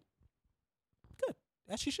black vote.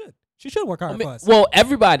 That she should. She should work hard I mean, for us. well,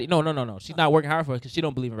 everybody. No. She's not working hard for us because she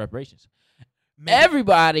don't believe in reparations. Maybe-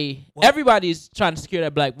 Everybody. What? Everybody's trying to secure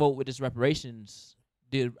that black vote with this reparations.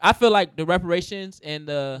 Dude, I feel like the reparations and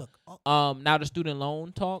the Look, now the student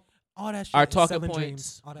loan talk all that shit are is talking selling points.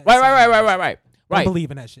 dreams. All that is Right. selling Don't Right.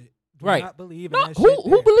 believe in that shit. Do Right. not believe in No, that who shit.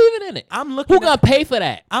 there. believing in it? I'm looking Who at, gonna pay for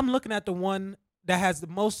that? I'm looking at the one that has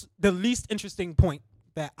the least interesting point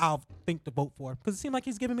that I'll think to vote for, because it seemed like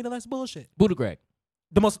he's giving me the less bullshit. Buttigieg.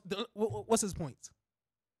 What's his points?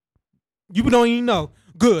 You don't even know.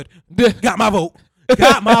 Good. Got my vote.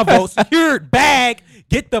 Got my vote. Secured. Bag.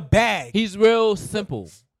 Get the bag. He's real simple.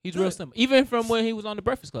 He's real Good. simple. Even from when he was on the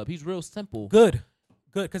Breakfast Club, he's real simple. Good.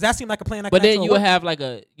 Because that seemed like a plan. But then you have like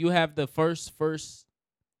you have the first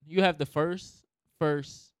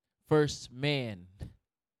man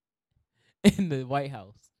in the White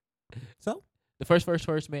House. So The first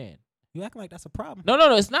man. you acting like that's a problem.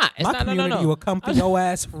 No, it's not. It's My not. community No. will come to your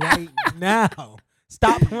ass right now.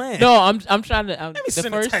 Stop playing. No, I'm trying to. Let me the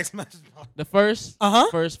send first, a text message. the first, Uh-huh.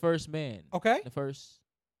 first man. Okay. The first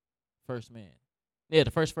man. Yeah,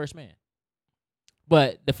 the first man.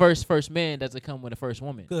 But the first man doesn't come with the first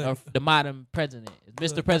woman. Good. Or the modern president,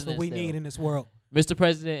 Mr. Good. President. That's what we still. need in this world. Mr.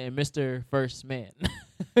 President and Mr. First Man.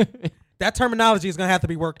 That terminology is gonna have to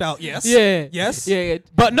be worked out. Yes. Yeah. Yes. Yeah.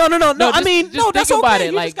 But no. just- I mean, just no. That's think about okay.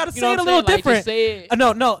 it. You Like, just gotta you know say it a what I'm little saying? Like, different. just say it.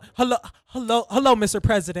 No. Hello, Mr.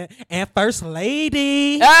 President and First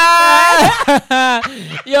Lady. Ah!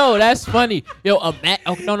 Yo, that's funny. Yo,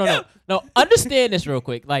 no. Understand this real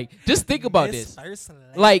quick. Like, just think about Miss this. First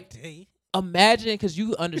Lady. Like, imagine, because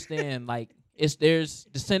you understand, like, there's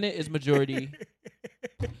the Senate is majority.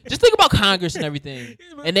 Just think about Congress and everything,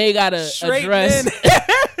 and they gotta Straight address men.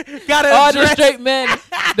 Gotta all address. the straight men.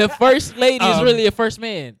 The first lady is Um, really a first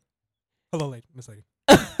man. Hello, lady, Miss Lady.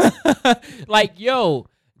 Like, yo,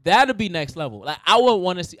 that'd be next level. Like, I would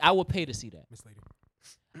want to see. I would pay to see that. Miss Lady.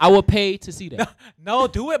 I would pay to see that. No,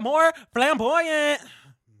 do it more flamboyant.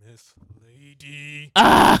 Miss Lady.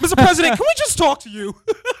 Ah, Mr. President, can we just talk to you?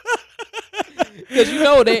 because you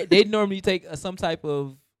know they normally take some type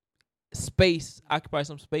of space, occupy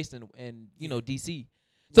some space in DC.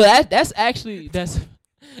 So that's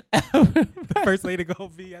The First Lady gonna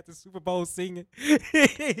be at the Super Bowl singing.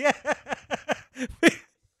 Yeah.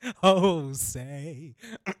 Oh, say.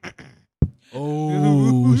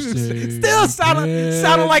 Oh, Still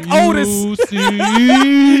sounding like Otis.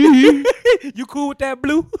 You cool with that,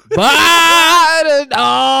 Blue? Wait.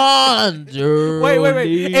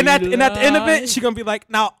 And at the end of it, she gonna be like,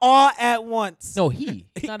 now all at once. No, he's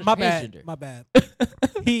not a My transgender. bad.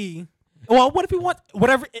 He. Well, what if he wants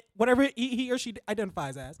whatever he or she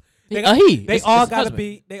identifies as? They It's all his gotta husband.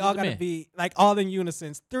 be. They He's all the gotta man. be like all in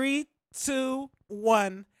unison. 3, 2,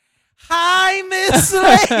 1. Hi, Miss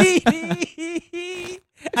Lady.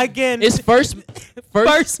 Again, It's first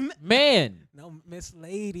First man. no, Miss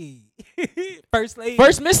Lady. First Lady.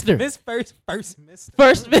 First Mister. Miss First Mister.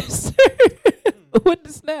 First Mister. With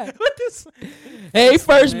the snap. What this? Hey,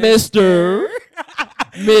 first, Mister.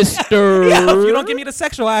 Mister. Yo, if you don't give me the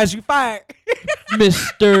sexual eyes, you fired.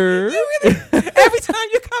 Mister. Every time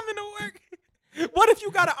you come into work, what if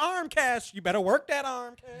you got an arm cast? You better work that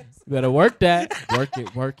arm cast. You better work that. Work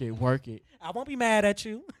it, work it, work it. I won't be mad at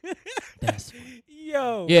you. That's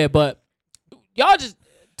Yo. yeah, but y'all just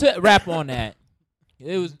to wrap on that.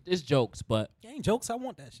 It's jokes, but It ain't jokes. I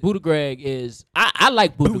want that shit. Buddha Greg is I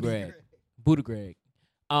like Buddha Booty Greg. Greg. Buddha Greg.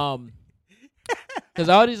 Because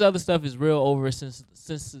all these other stuff is real over since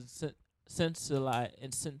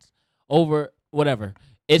over whatever.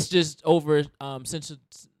 It's just over since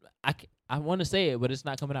I want to say it, but it's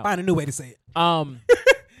not coming out. Find a new way to say it.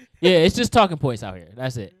 Yeah, it's just talking points out here.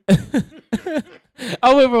 That's it.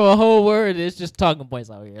 I went from a whole word. It's just talking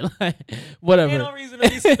points out here. Like whatever. Ain't no reason to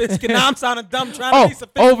be sophisticated. Now I'm sounding dumb trying to be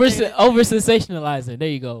sophisticated. over sensationalizing. There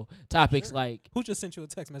you go. Topics like Who just sent you a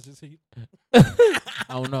text message to you? I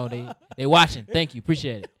don't know. They watching. Thank you.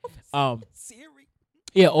 Appreciate it. Siri.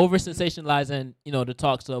 Yeah, over sensationalizing. The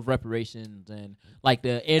talks of reparations and like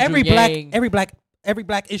the Andrew Yang. Every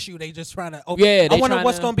black issue they just trying to. Yeah, I wonder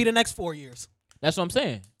what's gonna be the next 4 years. That's what I'm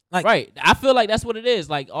saying. Like- right. I feel like that's what it is.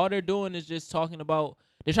 Like all they're doing is just talking about.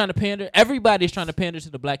 They're trying to pander. Everybody's trying to pander to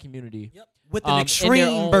the black community. Yep. With in an their extreme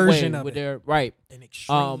own version way, of with it. their right. An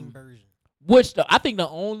extreme version. Which I think the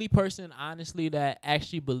only person, honestly, that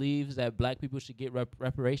actually believes that black people should get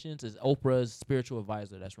reparations is Oprah's spiritual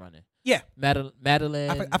advisor that's running. Yeah. Madeline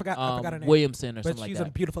I forgot her name. Williamson or But something she's like a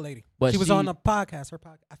that. beautiful lady. But she was on a podcast. Her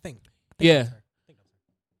podcast. I think Yeah. it was her.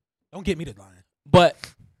 Don't get me to lying. But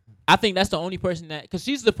I think that's the only person that, because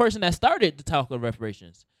she's the person that started the talk of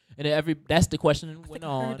reparations, and then that's the question that went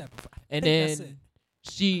on, and then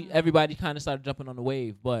everybody kind of started jumping on the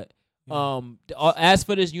wave. But as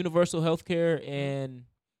for this universal health care and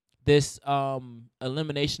this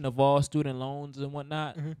elimination of all student loans and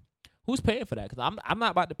whatnot, who's paying for that? Because I'm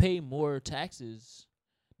not about to pay more taxes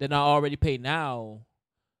than I already pay now.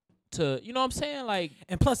 To what I'm saying, like,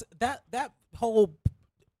 And plus that whole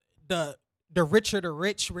the richer the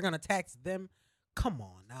rich, we're gonna tax them. Come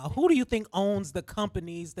on now, who do you think owns the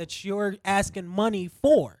companies that you're asking money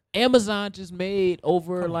for? Amazon just made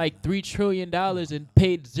over like $3 trillion and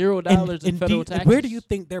paid $0 in federal taxes. Where do you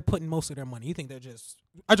think they're putting most of their money? You think they're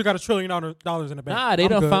I just got $1 trillion in the bank. Nah, they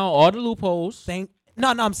done found all the loopholes. No,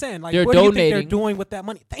 I'm saying, like, They're what do you think donating. they're doing with that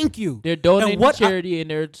money? Thank you. They're donating what to charity and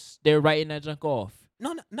they're writing that junk off.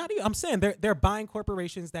 No, not even. I'm saying they're buying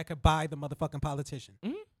corporations that could buy the motherfucking politician.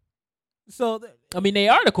 Mhm. So I mean, they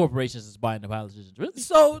are the corporations that's buying the politicians, really.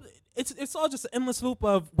 So it's all just an endless loop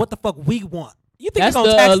of what the fuck we want. You think That's they're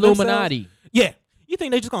gonna the tax Illuminati. themselves? Yeah. You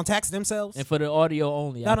think they're just gonna tax themselves? And for the audio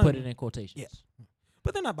only, Not I put only- it in quotations. Yeah.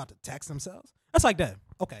 But they're not about to tax themselves. That's like that.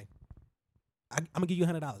 Okay. I'm gonna give you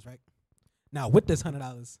 $100, right? Now with this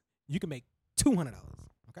 $100, you can make $200.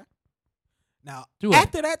 Okay. Now $200.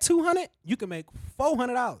 after that $200, you can make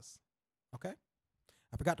 $400. Okay.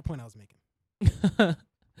 I forgot the point I was making.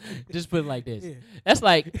 Just put it like this. Yeah. That's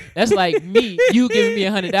like me, you giving me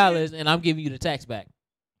 $100 and I'm giving you the tax back.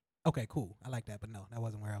 Okay, cool. I like that, but no, that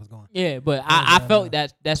wasn't where I was going. Yeah, but I felt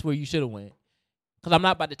that's where you should have went. Because I'm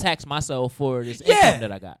not about to tax myself for this Yeah. income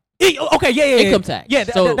that I got. Okay, yeah. Income tax. Yeah,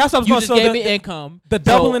 so that's what I was you going. just So gave me income. the so-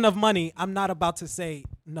 doubling of money. I'm not about to say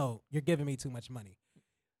no. You're giving me too much money.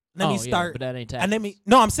 Let me yeah, start. but that ain't tax.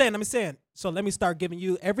 And I'm saying. So let me start giving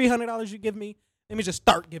you every $100 you give me. Let me just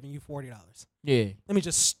start giving you $40. Yeah. Let me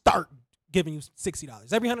just start giving you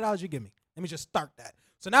 $60. Every $100 you give me. Let me just start that.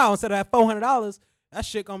 So now instead of that $400, that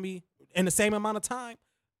shit gonna be in the same amount of time.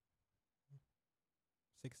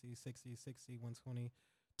 60, 120,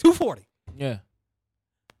 240. Yeah.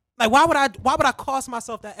 Like why would I cost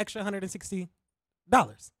myself that extra $160?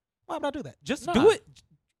 Why would I do that? Just Nah. do it.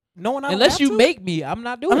 No one Unless you make me, I'm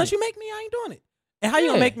not doing Unless it. you make me, I ain't doing it. And how you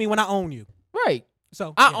gonna Yeah. make me when I own you? Right.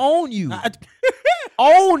 So I yeah. own you. I-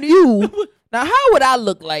 Own you. Now, how would I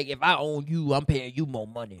look like if I own you? I'm paying you more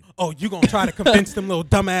money. Oh, you gonna try to convince them little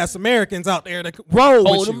dumbass Americans out there to Oh,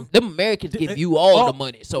 roll with you? them Americans give you all the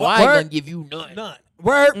money, so I ain't word. gonna give you none. None.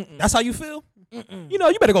 Word. Mm-mm. That's how you feel? Mm-mm. You know,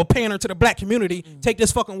 you better go pander to the black community, take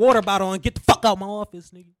this fucking water bottle and get the fuck out my office,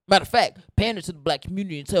 nigga. Matter of fact, pander to the black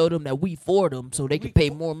community and tell them that we for them so they can pay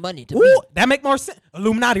more money to Ooh, me. that make more sense.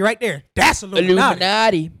 Illuminati right there. That's Illuminati.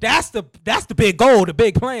 Illuminati. That's the big goal, the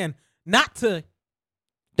big plan. Not to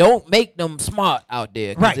Don't make them smart out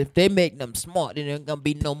there. Because Right. if they make them smart, then there ain't gonna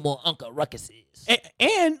be no more Uncle Ruckuses.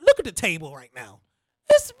 and look at the table right now.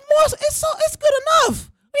 It's good enough.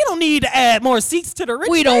 We don't need to add more seats to the rich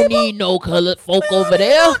We don't table. need no colored folk over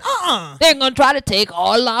there. They're gonna try to take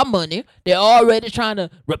all our money. They're already trying to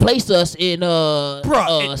replace us in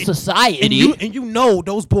society. And you know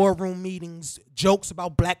those boardroom meetings, jokes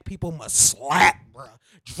about black people must slap, bro.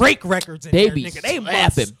 Drake records in They there, be nigga. They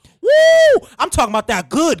slapping. must. Woo! I'm talking about that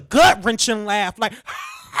good gut wrenching laugh, like,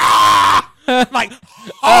 like,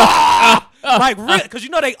 like, because you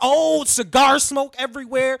know they old cigar smoke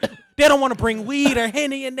everywhere. They don't want to bring weed or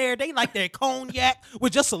Henny in there. They like their cognac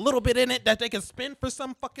with just a little bit in it that they can spin for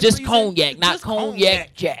some fucking Just reason. cognac, not Just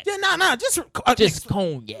cognac Jack. Yeah, nah, just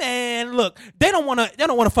Cognac. Man, look, they don't want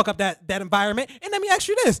to fuck up that environment. And let me ask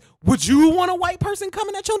you this: would you want a white person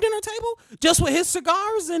coming at your dinner table just with his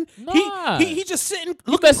cigars and Nah. he just sitting You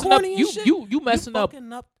looking messing up. corny and You shit? you messing up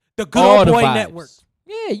fucking up the good all old the boy vibes. network.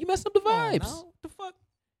 Yeah, you messing up the vibes. No, the fuck.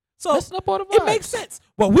 So Messing up all the vibes. it makes sense.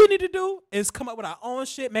 What we need to do is come up with our own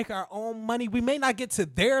shit, make our own money. We may not get to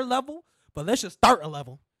their level, but let's just start a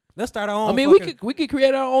level. Let's start our own. I mean, we could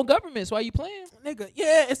create our own governments. Why you playing? nigga.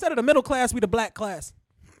 Yeah, instead of the middle class, we the black class.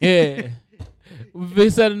 Yeah. We've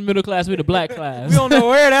been set in the middle class. We the black class. We don't know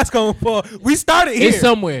where that's going for. We started here. It's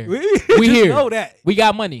somewhere. We We just here. know that. We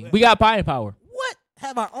got money. We got buying power. What?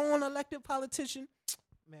 Have our own elected politician?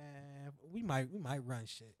 Man, we might run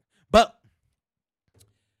shit. But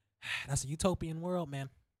that's a utopian world, man.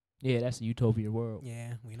 Yeah, that's a utopian world.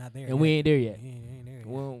 Yeah, we not there. And we ain't there yet. We ain't there yet.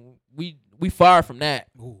 Well, we far from that.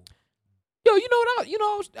 Ooh. Yo, you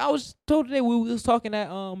know what? I was told today we was talking at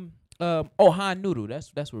Han Noodle.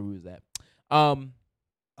 That's where we was at.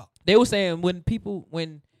 They were saying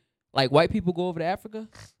when like white people go over to Africa,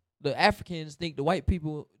 the Africans think the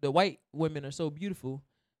white women are so beautiful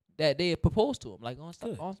that they propose to them like on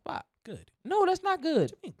spot. Good. No, that's not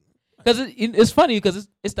good. What you mean? Because it's funny because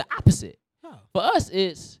it's the opposite. Oh. For us,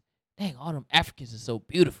 it's dang, all them Africans are so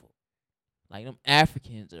beautiful. Like them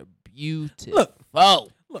Africans are beautiful.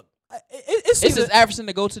 Look, it's It's this African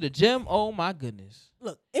to go to the gym. Oh my goodness.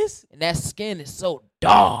 look, it's And that skin is so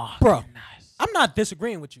dark. Bro. and nice. I'm not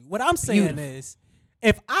disagreeing with you. What I'm saying Beautiful. is,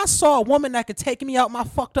 if I saw a woman that could take me out my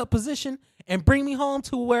fucked up position and bring me home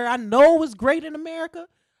to where I know is great in America,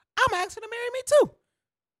 I'm asking to marry me too.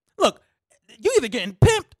 Look, you either getting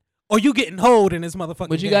pimped or you getting hoed in this motherfucker.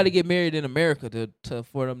 But you got to get married in America to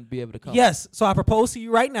for them to be able to come. Yes, so I propose to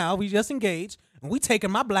you right now. We just engaged, and we taking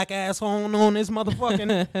my black ass home on this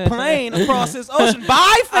motherfucking plane across this ocean. Bye,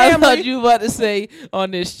 I family. thought you about to say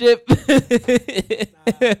on this ship.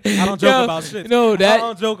 I don't joke about shit. No, I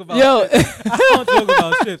don't joke about shit. I don't joke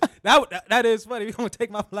about shit. That is funny. We gonna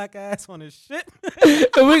take my black ass on this shit.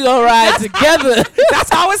 We gonna ride together. That's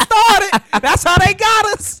how it started. That's how they got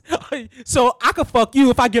us. So I could fuck you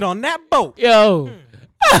if I get on that boat. Yo.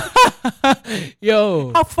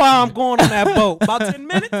 Yo. How far I'm going on that boat? About 10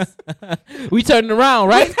 minutes? We turning around,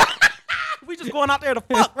 right? We just going out there to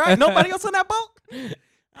fuck, right? Nobody else on that boat?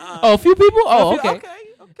 Oh, a few people? Oh, okay. Okay.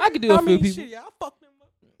 I could do a few people. Shit, yeah, I'll fuck them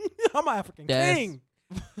up. I'm an African That's- king.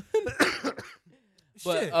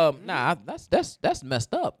 But Shit. nah, that's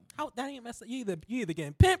messed up. How, that ain't messed up. You either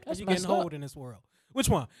getting pimped or That's you getting messed up. hold in this world. Which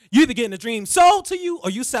one? You either getting a dream sold to you or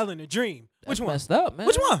you selling a dream. That's Which one? messed up, man.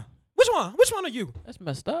 Which one? Which one? Which one are you? That's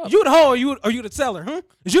messed up. You the hoe or you the seller? Huh?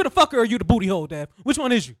 Is you the fucker or you the booty hole, Dev? Which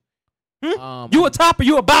one is you? You a top or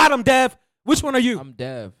you a bottom, Dev? Which one are you? I'm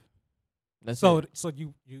Dev. That's So it.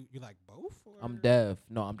 you like both? Or? I'm Dev.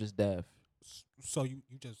 No, I'm just Dev. So you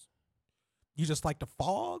just like the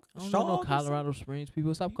fog? I don't Shog know no or something? Colorado Springs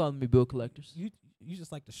people. Stop calling me bill collectors. You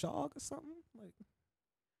just like the shog or something? Like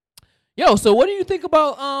Yo, so what do you think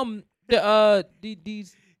about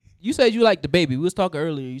these? You said you like the baby. We was talking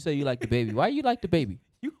earlier. You said you like the baby. Why you like the baby?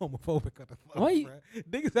 you homophobic or the fuck, Why you- bruh.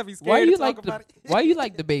 Niggas have me scared Why to you talk like about the it. Why you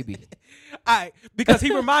like the baby? Because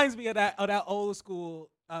he reminds me of that old school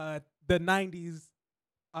the 90s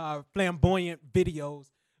flamboyant videos,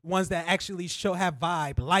 ones that actually have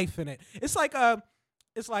vibe, life in it. It's like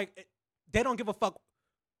they don't give a fuck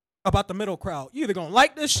about the middle crowd. You either gonna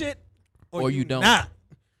like this shit or you don't. not.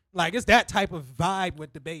 Like it's that type of vibe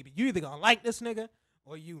with the baby. You either gonna like this nigga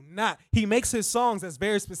or you not. He makes his songs that's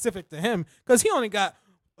very specific to him because he only got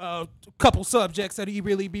a couple subjects that he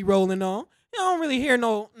really be rolling on. You don't really hear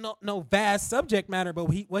no vast subject matter, but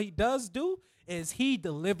what he does do is he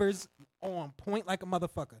delivers on point like a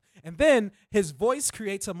motherfucker. And then his voice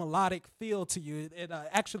creates a melodic feel to you. It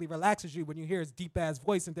actually relaxes you when you hear his deep ass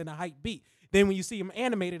voice and then a hype beat. Then when you see him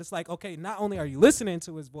animated, it's like, okay, not only are you listening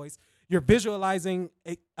to his voice, you're visualizing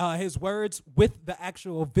his words with the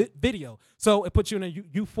actual video. So it puts you in a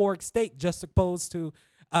euphoric state, just opposed to,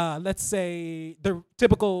 let's say, the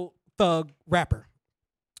typical thug rapper.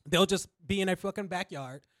 They'll just be in their fucking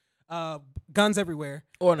backyard, guns everywhere.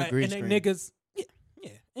 Or on a green and they screen. niggas, yeah,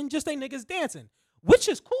 and just they niggas dancing. which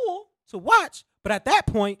is cool to watch. But at that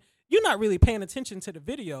point, you're not really paying attention to the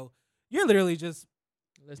video. You're literally just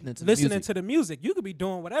listening to the music. You could be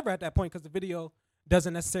doing whatever at that point because the video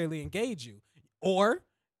doesn't necessarily engage you. Or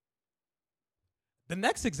the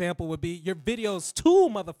next example would be your videos too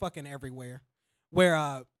motherfucking everywhere.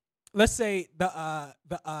 Where let's say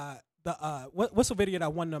what's the video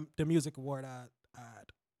that won the music award?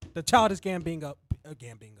 The Childish Gambino.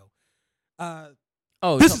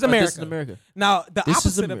 This is America. This is America. Now the This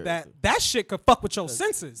is opposite of that shit could fuck with your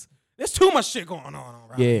senses. There's too much shit going on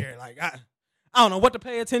around here. Like I don't know what to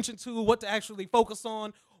pay attention to, what to actually focus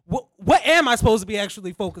on. What am I supposed to be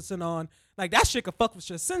actually focusing on? Like that shit could fuck with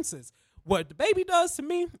your senses. What the baby does to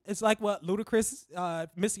me, it's like what Ludacris,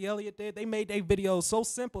 Missy Elliott did. They made their videos so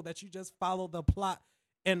simple that you just follow the plot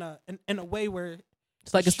in a way where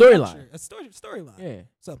it's like a storyline. A storyline. Yeah.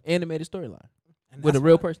 So animated storyline and with a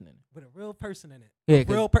real person in it. With a real person in it. Yeah.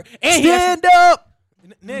 Real and stand up.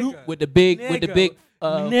 Nigga. With the big foot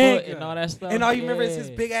and all that stuff. And all you remember is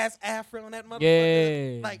his big ass afro on that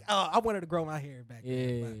motherfucker. Yeah. Like, I wanted to grow my hair back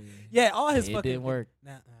then. But Yeah. all his It fucking didn't work.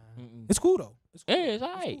 It's cool though. Yeah, it's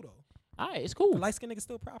alright. cool though. Alright, it's cool. Light skinned niggas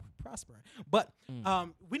still prospering. But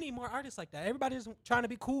we need more artists like that. Everybody's trying to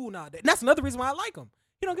be cool nowadays. And that's another reason why I like him.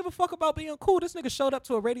 He don't give a fuck about being cool. This nigga showed up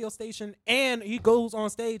to a radio station and he goes on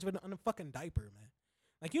stage with a fucking diaper, man.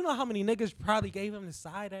 Like, you know how many niggas probably gave him the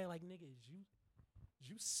side eye? Like, nigga, is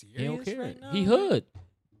you serious He don't care. right now? He hood.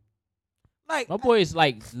 Like, My boy is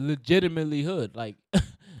like legitimately hood. Like,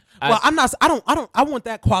 I want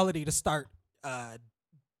that quality to start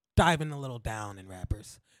diving a little down in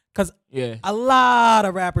rappers. Cause a lot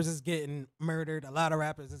of rappers is getting murdered, a lot of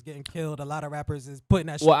rappers is getting killed, a lot of rappers is putting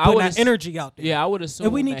that energy out there. Yeah, I would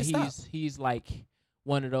assume we need that to stop. he's like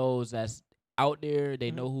one of those that's out there.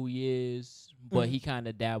 They know who he is, but he kind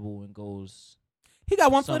of dabble and goes. He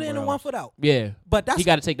got one foot in and one foot out. Yeah, but he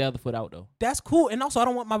got to take the other foot out though. That's cool, and also I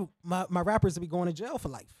don't want my rappers to be going to jail for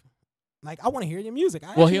life. Like, I want to hear your music.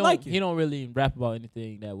 He don't really rap about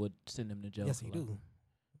anything that would send him to jail. Yes, he do.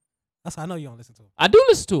 That's how I know you don't listen to him. I do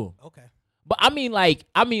listen to him. Okay. But I mean like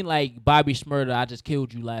Bobby Shmurda, I just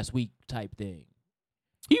killed you last week type thing.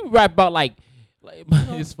 He rap about like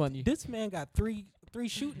it's funny. This man got three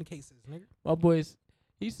shooting cases, nigga. My boys,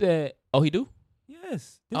 he said, oh, he do?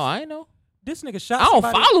 Yes. I ain't know. This nigga shot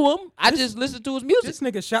somebody. I don't follow him. I just listen to his music. This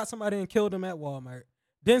nigga shot somebody and killed him at Walmart.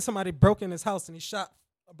 Then somebody broke in his house and he shot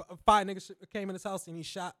 5 niggas came in his house and he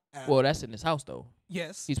shot at Well, that's in his house though.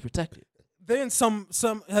 Yes. He's protected. Then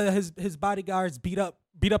his bodyguards beat a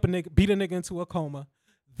nigga into a coma.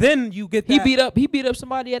 Then you get that. He beat up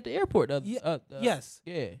somebody at the airport. Yes.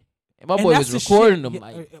 Yeah. And my boy was recording them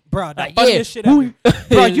bro, that funniest shit ever.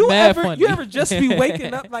 Bro, you ever just be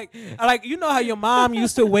waking up like you know how your mom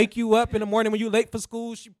used to wake you up in the morning when you late for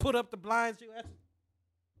school, she put up the blinds,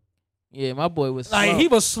 yeah, my boy was like slumped. he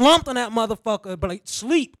was slumped on that motherfucker, but like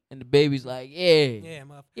sleep. And the baby's like, yeah,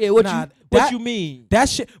 motherfucker. What you mean? That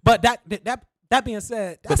shit. But that being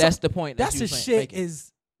said, that's the point. That's the shit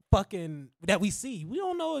is fucking that we see. We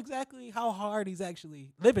don't know exactly how hard he's actually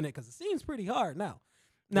living it because it seems pretty hard now.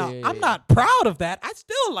 Now, I'm not proud of that. I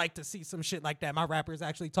still like to see some shit like that. My rappers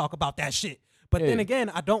actually talk about that shit. But then again,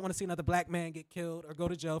 I don't want to see another black man get killed or go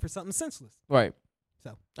to jail for something senseless. Right.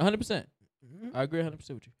 So 100%. I agree 100%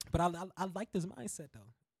 with you. But I like this mindset though.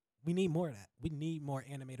 We need more of that. We need more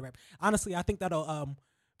animated rap. Honestly, I think that'll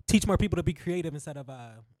teach more people to be creative instead of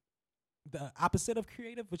the opposite of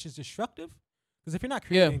creative, which is destructive. Because if you're not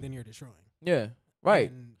creating, then you're destroying. Yeah.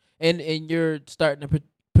 Right. And you're starting to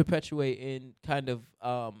perpetuate and kind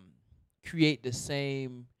of create the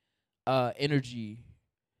same energy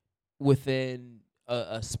within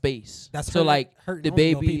a space. That's so like hurting the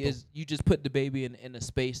baby is you just put the baby in a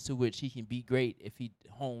space to which he can be great if he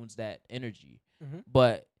hones that energy.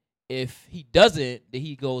 But if he doesn't, then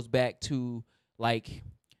he goes back to like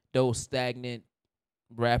those stagnant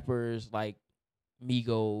rappers like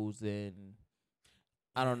Migos and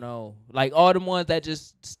I don't know, like all the ones that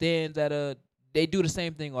just stands at they do the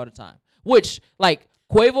same thing all the time. Which like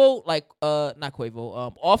Quavo, like not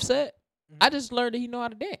Quavo, Offset. I just learned that he know how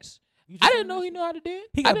to dance. I didn't know he knew how to dance.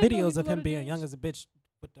 He got videos of him being young as a bitch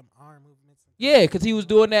with them arm movements. Yeah, because he was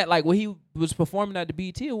doing that like when he was performing at the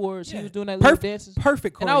BET Awards. He was doing that little dances.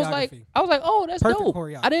 Perfect choreography. And I was like, oh, that's perfect dope.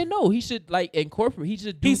 Choreography. I didn't know he should like incorporate. He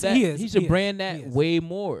should do that. He should brand that way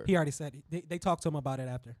more. He already said they talked to him about it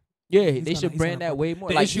after. Yeah, they should brand that way more.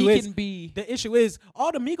 Like he can be. The issue is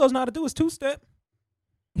all the Migos know how to do is two-step.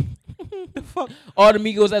 The fuck? All the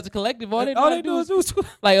Migos as a collective, all they do is two.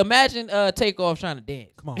 Like imagine Takeoff trying to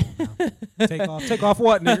dance. Come on, now. Take off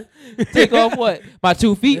what, nigga? Take off what? My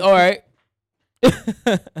 2 feet. All right.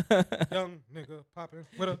 Young nigga popping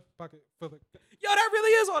with a pocket full of. Yo, that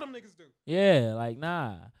really is all them niggas do. Yeah, like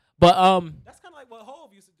nah. But That's kind of like what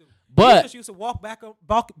Hov used to do. He but just used to walk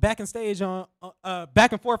back and stage on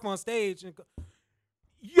back and forth on stage and go,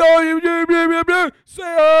 yo,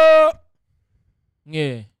 say up,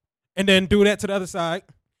 yeah. and then do that to the other side.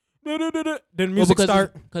 Then music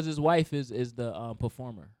start. Because his wife is the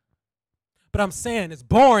performer. But I'm saying it's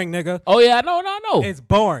boring, nigga. Oh yeah, no. It's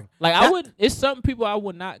boring. Like I would. It's some people I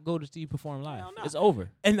would not go to see perform live. Hell no. It's over.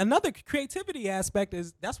 And another creativity aspect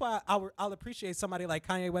is that's why I'll appreciate somebody like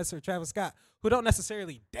Kanye West or Travis Scott who don't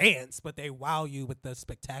necessarily dance, but they wow you with the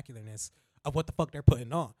spectacularness of what the fuck they're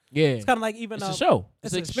putting on. Yeah, It's kind of like even it's a show.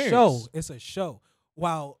 It's an a experience. show. It's a show.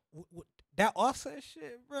 Wow, that Offset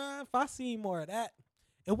shit, bruh. If I see more of that,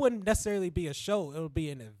 it wouldn't necessarily be a show. It would be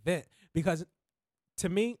an event because to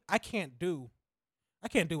me, I can't do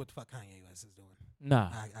what the fuck Kanye West is doing. Nah.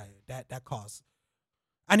 That costs.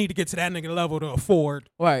 I need to get to that nigga level to afford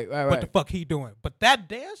Right. what the fuck he doing. But that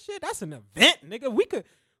dance shit, that's an event, nigga. We could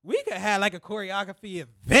have like a choreography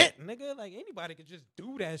event, nigga. Like anybody could just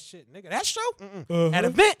do that shit, nigga. That show, at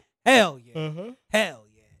event, hell yeah, hell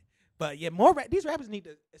yeah. But yeah, these rappers need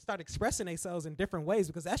to start expressing themselves in different ways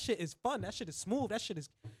because that shit is fun. That shit is smooth.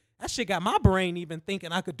 That shit got my brain even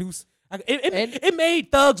thinking I could do. It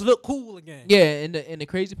made Thugs look cool again. Yeah, and the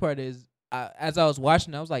crazy part is, as I was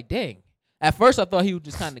watching, I was like, dang. At first, I thought he was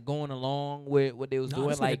just kind of going along with what they was doing,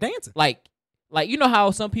 this nigga dancing. Like you know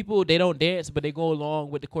how some people they don't dance, but they go along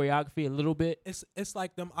with the choreography a little bit. It's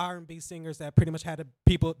like them R&B singers that pretty much had the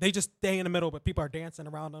people. They just stay in the middle, but people are dancing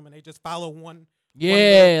around them, and they just follow one.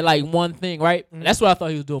 Yeah, like one thing, right? Mhm. That's what I thought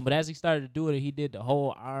he was doing. But as he started to do it, he did the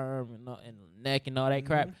whole arm and neck and all that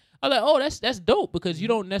crap. I was like, oh, that's dope because you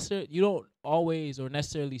don't always or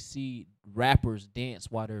necessarily see rappers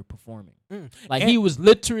dance while they're performing. Like he was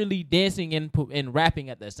literally dancing and rapping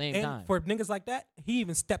at the same time. For niggas like that, he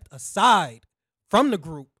even stepped aside from the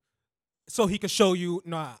group so he could show you,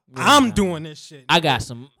 I'm doing this shit. I got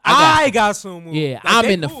some moves. Yeah, Like, I'm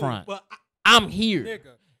they in the cool, front. but I'm here.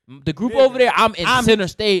 nigga, The group over there, I'm in center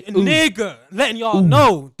stage. Ooh. Nigga, letting y'all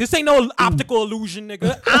know this ain't no optical illusion,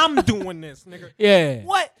 nigga. I'm doing this, nigga. Yeah.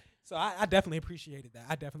 What? So I definitely appreciated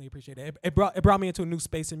that. It brought me into a new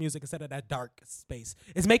space in music instead of that dark space.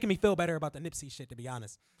 It's making me feel better about the Nipsey shit, to be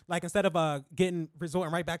honest. Like instead of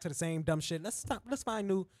resorting right back to the same dumb shit, let's find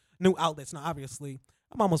new outlets. Now, obviously,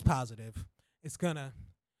 I'm almost positive it's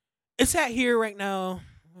at here right now.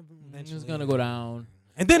 It's gonna go down,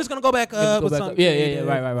 and then it's gonna go back up. Yeah.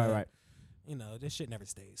 Right. You know, this shit never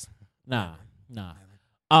stays. Nah.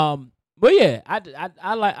 But yeah,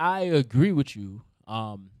 I agree with you.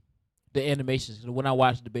 The animations. When I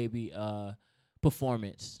watched the baby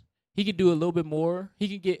performance, he could do a little bit more. He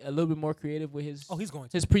can get a little bit more creative with his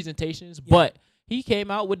his presentations. Yeah. But he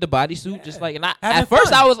came out with the bodysuit just like, and at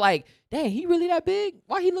first I was like, dang, he really that big?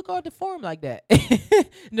 Why he look all deformed like that?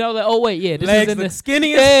 No, like, oh wait, yeah, this legs is in the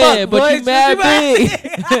skinny as fuck, but you mad big.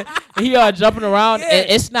 He jumping around and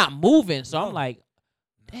it's not moving. So No. I'm like,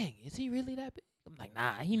 dang, is he really that big? I'm like,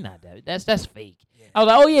 nah, he not that big. That's fake. Yeah. I was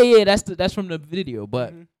like, oh yeah, that's from the video,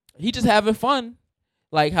 but he just having fun,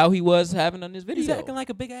 like how he was having on this video. He's acting like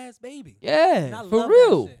a big ass baby. Yeah, for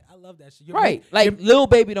real. I love that shit. Right, like Lil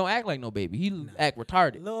Baby don't act like no baby. He act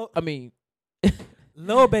retarded.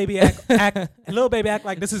 Lil Baby act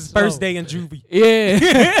like this is his first day in juvie. Yeah.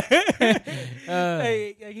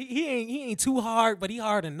 He ain't too hard, but he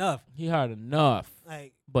hard enough. He hard enough.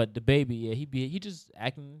 Like, but the baby, yeah, he just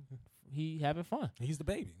acting. He having fun. He's the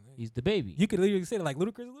baby. He's the baby. You could literally say it like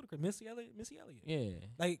Ludacris, Missy Elliott. Yeah.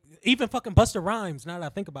 Like even fucking Busta Rhymes. Now that I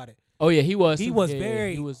think about it. Oh yeah, he was. He was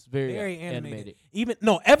very animated.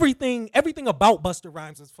 Everything about Busta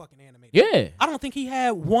Rhymes was fucking animated. Yeah. I don't think he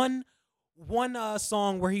had one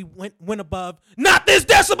song where he went above not this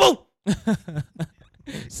decibel.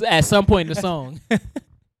 So at some point in the song.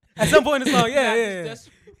 At some point in the song, yeah.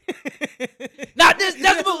 Not this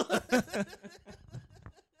decibel.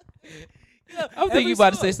 I'm thinking you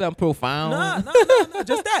about to say something profound. Nah,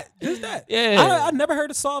 just that. Yeah. I never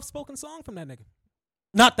heard a soft spoken song from that nigga.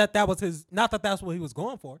 Not that that's what he was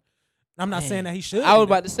going for. I'm not saying that he should. I was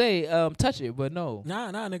about to say, touch it, but no.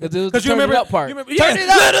 Nah, nigga. Because you remember that part. Turn it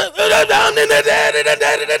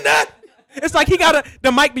up. It's like he got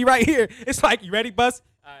the mic be right here. It's like, you ready, Buzz?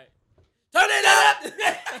 All right. Turn it up.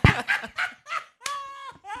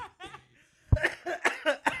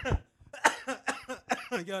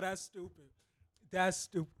 Yo, that's stupid.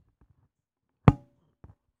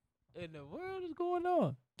 In the world is going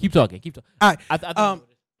on? Keep talking. All right.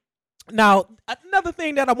 Now, another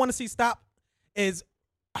thing that I want to see stop is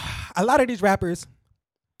a lot of these rappers,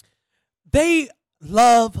 They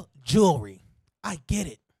love jewelry. I get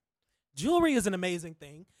it. Jewelry is an amazing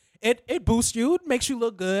thing. It boosts you. It makes you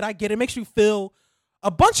look good. I get it. It makes you feel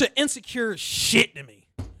a bunch of insecure shit to me.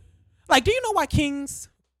 Like, do you know why kings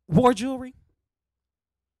wore jewelry?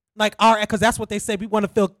 Like, because that's what they say. We want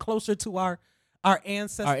to feel closer to our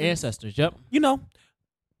ancestors. Our ancestors, yep. You know,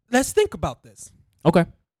 let's think about this. Okay,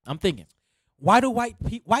 I'm thinking. Why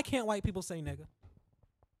can't white people say nigga?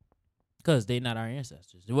 Because they not our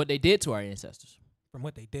ancestors. What they did to our ancestors. From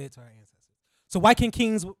what they did to our ancestors. So why can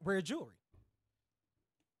kings wear jewelry?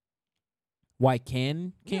 Why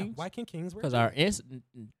can kings? Yeah, why can kings wear Because jewelry?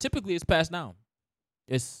 typically it's passed down.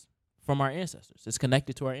 It's from our ancestors. It's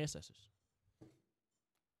connected to our ancestors.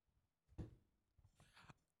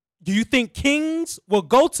 Do you think kings will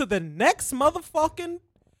go to the next motherfucking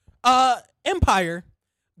empire,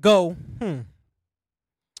 go,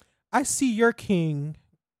 I see your king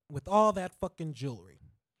with all that fucking jewelry.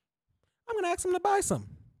 I'm going to ask him to buy some.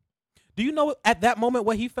 Do you know at that moment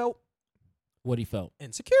what he felt? What he felt.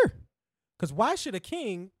 Insecure. Because why should a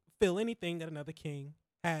king feel anything that another king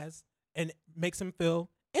has and makes him feel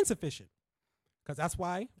insufficient? Because that's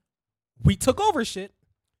why we took over shit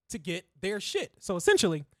to get their shit. So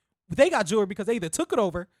essentially, they got jewelry because they either took it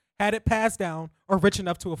over, had it passed down, or rich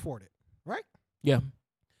enough to afford it. Right? Yeah.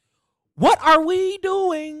 What are we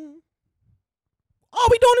doing? All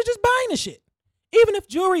we doing is just buying the shit. Even if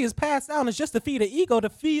jewelry is passed down, it's just to feed an ego to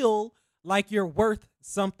feel like you're worth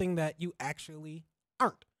something that you actually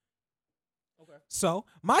aren't. Okay. So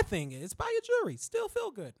my thing is, buy your jewelry. Still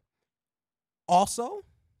feel good. Also,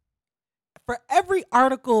 for every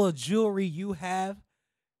article of jewelry you have,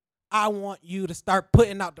 I want you to start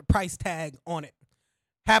putting out the price tag on it.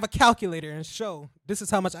 Have a calculator and show this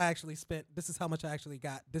is how much I actually spent. This is how much I actually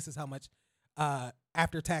got. This is how much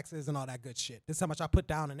after taxes and all that good shit. This is how much I put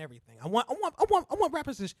down and everything. I want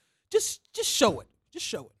rappers to just show it. Just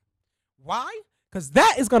show it. Why? Because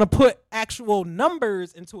that is gonna put actual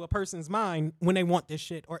numbers into a person's mind when they want this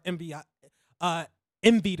shit or envy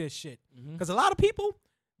this shit. Because a lot of people,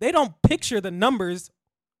 they don't picture the numbers.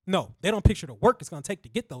 No, they don't picture the work it's gonna take to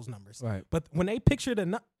get those numbers. Right. But when they picture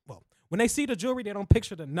when they see the jewelry, they don't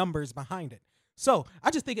picture the numbers behind it. So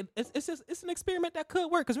I just think it's an experiment that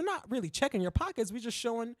could work because we're not really checking your pockets. We're just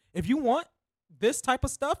showing if you want this type of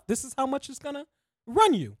stuff, this is how much it's gonna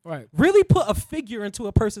run you. Right. Really put a figure into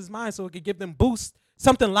a person's mind so it could give them boost,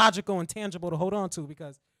 something logical and tangible to hold on to.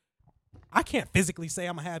 Because I can't physically say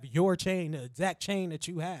I'm gonna have your chain, the exact chain that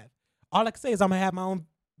you have. All I can say is I'm gonna have my own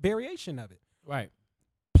variation of it. Right.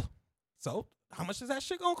 So how much is that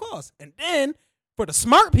shit gonna cost? And then for the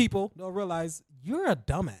smart people, they'll realize you're a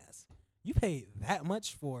dumbass. You paid that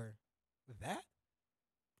much for that?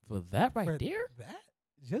 For that right For there? That?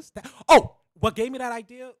 Just that? Oh, what gave me that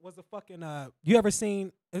idea was the fucking, you ever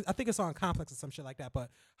seen, I think it's on Complex or some shit like that,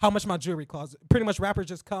 but How Much My Jewelry Costs. Pretty much rappers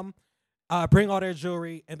just come, bring all their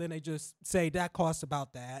jewelry, and then they just say, that costs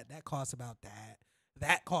about that, that costs about that,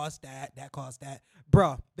 that costs that, that costs that.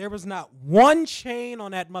 Bruh, there was not one chain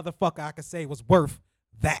on that motherfucker I could say was worth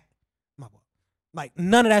that. Like,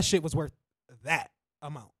 none of that shit was worth that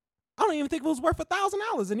amount. I don't even think it was worth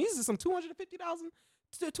 $1,000, and these are some $250,000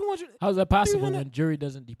 to $200. How's that possible 300? when jewelry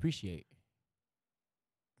doesn't depreciate?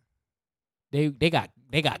 They got.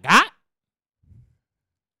 That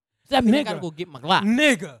mean I gotta Nigga. go get my Glock.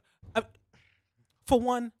 Nigga. For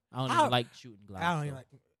one, I don't even like shooting Glocks. I don't even so.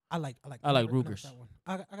 like. I like no, Rugers. that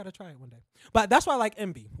one. I gotta try it one day. But that's why I like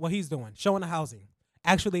Envy. What he's doing, showing the housing,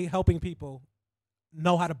 actually helping people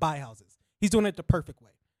know how to buy houses. He's doing it the perfect way,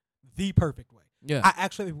 the perfect way. Yeah. I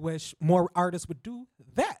actually wish more artists would do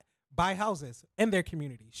that. Buy houses in their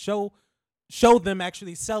community. Show them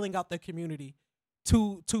actually selling out their community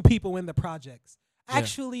to people in the projects. Yeah.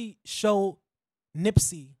 Actually show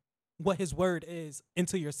Nipsey what his word is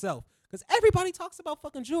into yourself. Because everybody talks about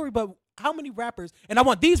fucking jewelry, but how many rappers, and I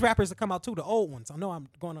want these rappers to come out too, the old ones. I know I'm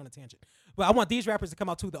going on a tangent, but I want these rappers to come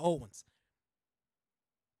out too, the old ones.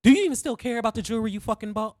 Do you even still care about the jewelry you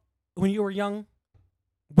fucking bought when you were young?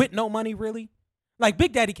 With no money, really? Like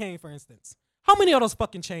Big Daddy Kane, for instance. How many of those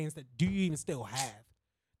fucking chains that do you even still have?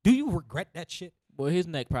 Do you regret that shit? Boy, his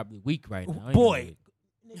neck probably weak right now. Boy.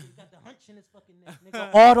 Nigga got the hunch in his fucking neck. Nigga,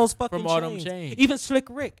 all those fucking From all them chains. Even Slick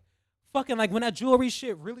Rick. Fucking like when that jewelry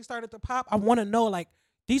shit really started to pop, I want to know like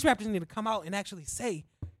these rappers need to come out and actually say,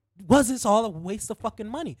 was this all a waste of fucking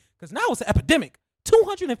money? Because now it's an epidemic.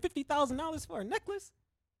 $250,000 for a necklace?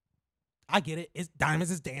 I get it. It's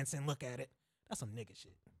diamonds is dancing. Look at it. That's some nigga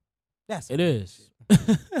shit. That's some It nigga is.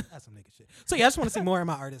 shit. That's some nigga shit. So yeah, I just want to see more of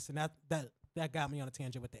my artists, and that got me on a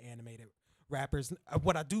tangent with the animated rappers.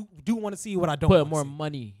 What I do want to see, what I don't Put wanna more see.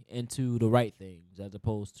 money into the right things as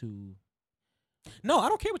opposed to No, I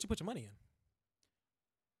don't care what you put your money in.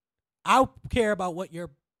 I care about what you're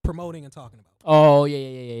promoting and talking about. Oh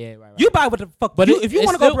yeah. Right. You buy what the fuck. But If you it's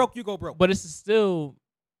want to go still- broke, you go broke. But it's still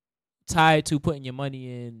tied to putting your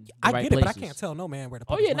money in the I right get it, places. but I can't tell no man where to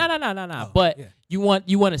put Oh his yeah, money. no. Oh, But yeah. you want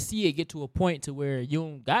to see it get to a point to where you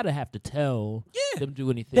don't gotta have to tell Yeah. them to do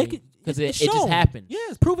They anything could, because it's it just shown. happens. Yeah,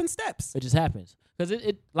 it's proven steps. It just happens because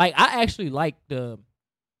it like I actually like the,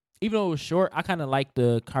 even though it was short, I kind of like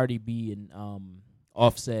the Cardi B and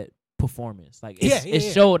Offset performance. Like it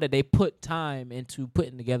showed that they put time into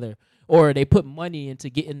putting together, or they put money into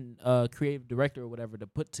getting a creative director or whatever to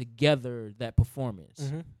put together that performance.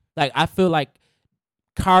 Mm-hmm. Like I feel like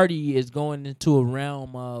Cardi is going into a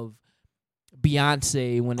realm of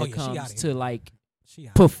Beyonce when Oh, it yeah, she comes outta to here. like She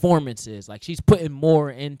out. performances. Like she's putting more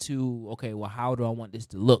into, okay, well, how do I want this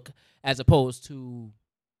to look, as opposed to,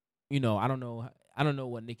 I don't know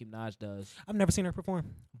what Nicki Minaj does, I've never seen her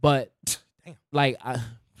perform. but Damn. like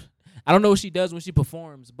I don't know what she does when she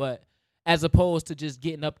performs, but as opposed to just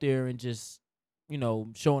getting up there and just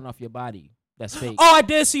showing off your body, that's fake. Oh, I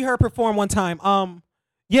did see her perform one time.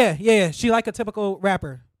 Yeah. She like a typical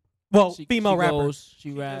rapper. Well, female rapper.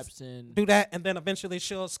 She raps and Do that, and then eventually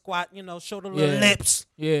she'll squat, show the little lips,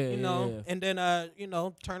 yeah, and then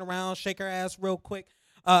turn around, shake her ass real quick.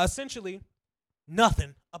 Essentially,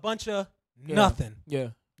 nothing. A bunch of nothing. Yeah,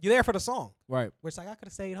 You're there for the song, right. which like I could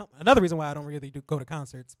have stayed home. Another reason why I don't really go to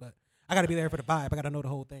concerts, but I got to be there for the vibe. I got to know the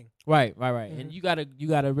whole thing. Right. Mhm. And you gotta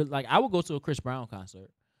like, I would go to a Chris Brown concert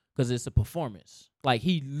because it's a performance. Like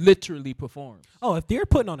he literally performs. Oh, if they're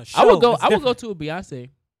putting on a show, I would go. it's I would go different. to a Beyonce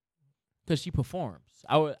because she performs.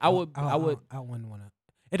 I wouldn't want to.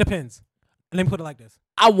 It depends. Let me put it like this.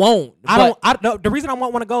 I won't. The reason I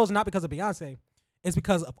won't want to go is not because of Beyonce. It's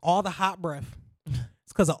because of all the hot breath.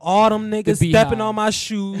 It's because of all them niggas beehive. stepping on my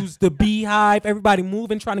shoes, the beehive, everybody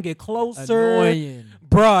moving, trying to get closer. Annoying.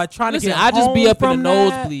 Bruh, trying Listen, to get I just be home up in from the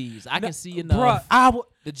that. nosebleeds. I can see Bruh, enough.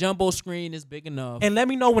 The jumbo screen is big enough. And let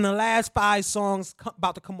me know when the last 5 songs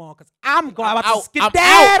about to come on, because I'm about out. to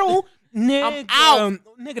skedaddle. I'm Nigga, out.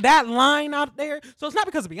 Nigga, that line out there. So it's not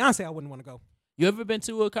because of Beyonce I wouldn't want to go. You ever been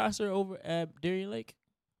to a concert over at Darien Lake?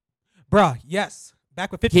 Bruh, yes.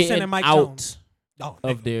 Back with 50 Cent Getting and Mike out Jones. Oh,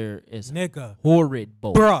 of nigga. there is Nigga. horrid,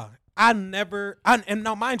 boy. Bruh, and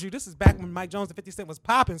now mind you, this is back when Mike Jones and 50 Cent was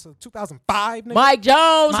popping, so 2005, nigga. Mike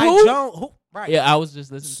Jones, who? Jones, right. Yeah, I was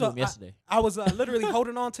just listening So to him yesterday. I was literally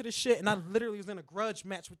holding on to this shit, and I literally was in a grudge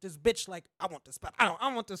match with this bitch. Like, I want this spot.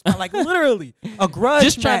 I want this spot. Like, literally, a grudge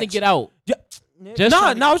Just trying to match. get out. Just No,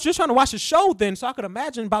 trying to- I was just trying to watch the show then, so I could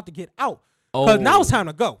imagine about to get out. Oh, Because now it's time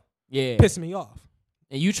to go. Yeah. Pissing me off.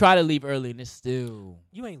 And you try to leave early, and it's still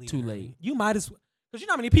You ain't leaving too early. late. You might as well. Because you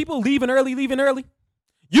know how many people leaving early?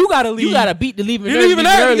 You got to leave. You gotta beat the leaving You're early. leaving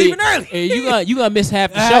early. And you gonna miss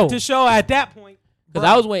half the I show. have to show at that point. Because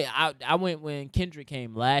I was waiting. I went when Kendrick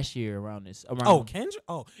came last year around this. Oh, Kendrick?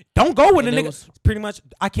 Oh, don't go with a And it nigga. was- Pretty much,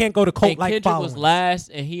 I can't go to cult and like Kendrick following. was last,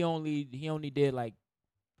 and he only did like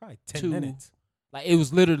Probably 10 2 minutes. Like it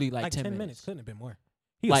was literally like 10 10 minutes. minutes. Couldn't have been more.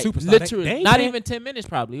 He Like a superstar. literally, They ain't not paying- even 10 minutes.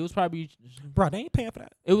 Probably it was probably. Bro, they ain't paying for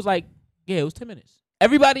that. It was like it was 10 minutes.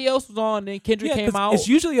 Everybody else was on. Then Kendrick Yeah, came 'cause out. it's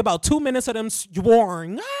usually about 2 minutes of them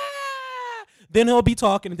swearing. Then he'll be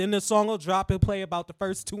talking, and then the song will drop. He'll play about the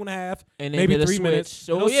first 2.5, and then maybe did a 3 switch. minutes.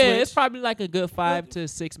 So It'll yeah, switch. it's probably like a good 5 to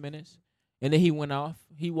 6 minutes. And then he went off.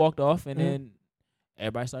 He walked off, and then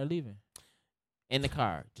everybody started leaving in the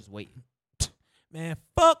car, just waiting. Man,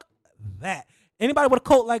 fuck that. Anybody with a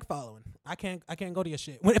cult like following, I can't go to your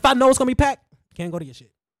shit. If I know it's gonna be packed, can't go to your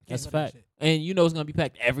shit. Can't That's a go to your fact. shit. And you know it's gonna be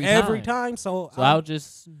packed every Time. So So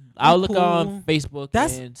I'll look cool. on Facebook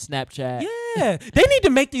That's- and Snapchat. yeah, they need to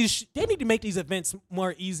make these. They need to make these events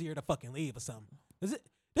more easier to fucking leave or something.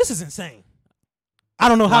 This is insane. I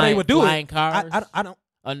don't know how they would do flying it. cars, I don't.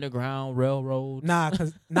 underground railroad.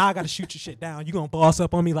 Cause now I gotta shoot your shit down. You gonna boss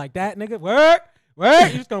up on me like that, nigga? Word.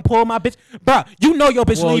 You just gonna pull my bitch, bro? You know your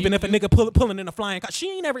bitch Well, leaving if a nigga pulling in a flying car.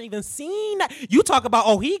 She ain't never even seen that. You talk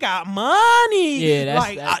about he got money. Yeah, that's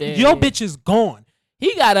like that. Yeah, your yeah. bitch is gone.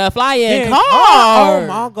 He got a flying Yeah, car. Oh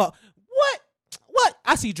my god. What?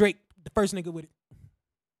 I see Drake, the first nigga with it.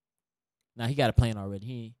 Nah, he got a plane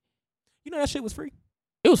already. You know that shit was free.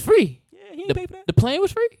 It was free. Yeah, he ain't pay for that. The plane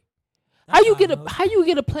was free. That's How you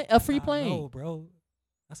get a free I plane? know, bro.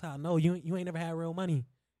 That's how I know you ain't never had real money.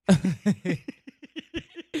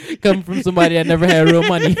 Coming from somebody that never had real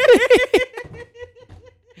money.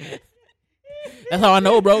 That's how I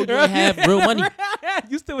know, bro. You didn't have real money.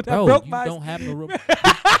 You still with that Bro, broke you vibes. don't have no real.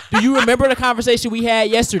 Do you remember the conversation we had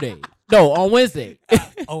yesterday? No, on Wednesday.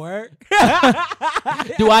 Oh, word?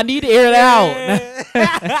 Do I need to air it out?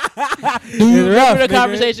 Do you remember the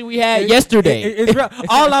conversation we had yesterday? It's rough.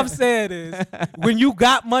 All I'm saying is, when you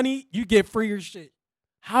got money, you get freer shit.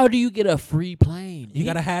 How do you get a free plane? You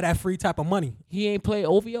gotta have that free type of money. He ain't play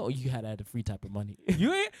OVO. You gotta have the free type of money.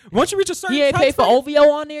 You ain't. Once you reach a certain, He ain't pay for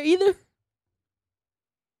OVO on there either.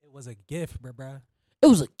 It was a gift, bruh. It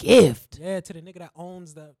was a gift. Yeah, to the nigga that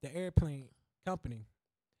owns the airplane company.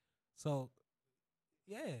 So,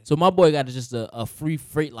 yeah. So my boy got just a free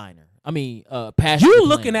Freightliner. I mean, passenger You plane.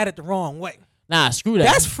 looking at it the wrong way. Nah, screw that.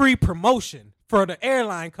 That's free promotion for the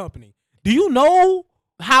airline company. Do you know?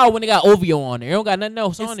 how when they got OVO on there. It don't got nothing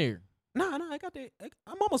else on there. No, I got that.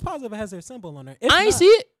 I'm almost positive it has their symbol on there. If I ain't not- see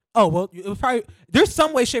it. Oh well, it was probably there's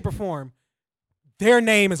some way, shape, or form. Their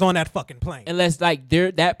name is on that fucking plane. Unless like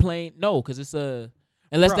that plane, no, because it's unless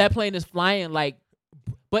Bruh. that plane is flying like,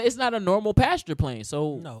 but it's not a normal passenger plane.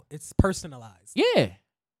 So No, it's personalized. yeah.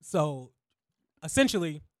 So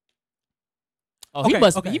essentially, Oh, he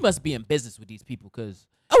Okay, okay. must be in business with these people because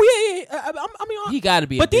oh yeah. I mean, he got to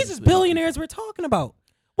be. but in these business is with these billionaires we're talking about.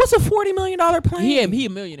 What's a $40 million plane? people. He a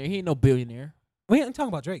millionaire. He ain't no billionaire. We ain't talking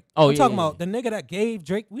about Drake. Oh, we're yeah, talking yeah, about the nigga that gave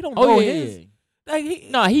Drake. We don't Oh know yeah, his. yeah. Like, he,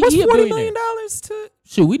 Nah, he what's a $40 billionaire. million to?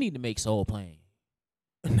 Shoot, we need to make Soul playing.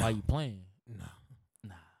 Why you playing?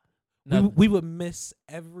 No. Nah. We would miss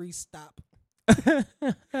every stop.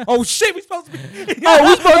 Oh shit, we supposed to be. Oh,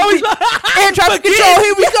 we supposed to be air traffic control.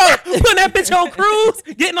 Here we go. Putting that bitch on cruise,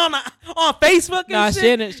 getting on Facebook and Nah,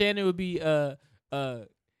 shit. Shannon would be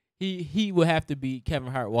he would have to be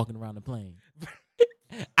Kevin Hart walking around the plane.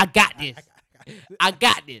 I got this. I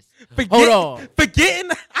got this. Hold on.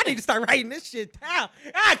 Forgetting. I need to start writing this shit down.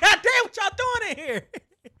 Ah, goddamn, what y'all doing in here?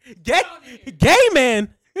 Gay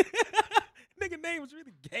man. Nigga name was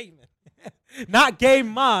really Gay man. Not Gay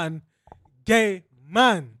man. Gay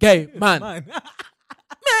man. Gay man. Man. Man,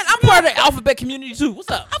 I'm part of the alphabet community too.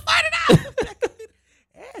 What's up? I'm finding out.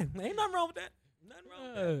 Yeah, ain't nothing wrong with that. Nothing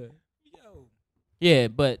wrong with that. Yo. Yeah,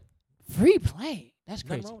 but free play. That's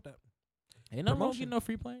Nothing crazy. wrong with that. Ain't nothing wrong with Promotion. getting no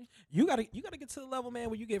free play. You gotta get to the level, man,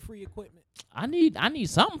 where you get free equipment. I need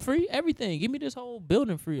something free. Everything. Give me this whole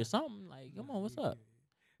building free or something. Like, come on, what's up?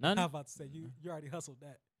 I'm None. about to say you already hustled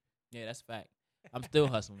that. Yeah, that's a fact. I'm still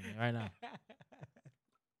hustling right now.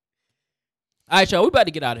 All right, y'all. We about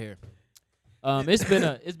to get out of here. It's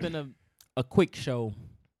been a quick show.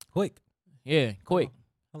 Quick. Yeah, quick.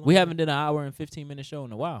 How long We is haven't it? done an hour and 15-minute show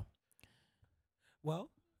in a while. Well,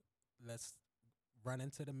 let's run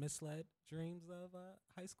into the misled dreams of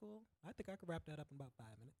high school. I think I could wrap that up in about 5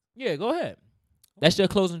 minutes. Yeah, go ahead. That's your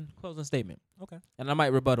closing statement. Okay. And I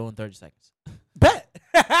might rebuttal in 30 seconds. Bet.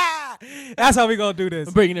 That's how we gonna do this.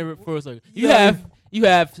 I'm bringing it for a second. Yeah. You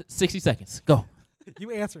have 60 seconds. Go.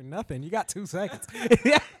 You answer nothing. You got 2 seconds.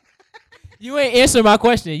 You ain't answering my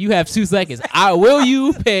question. You have 2 seconds. Will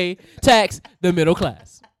you pay tax the middle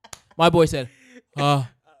class? My boy said,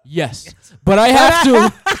 yes. But I have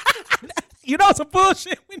to. You know some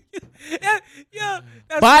bullshit when you. Yeah.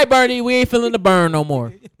 That's Bye, Bernie. We ain't feeling the burn no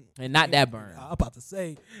more. And not that burn. I'm about to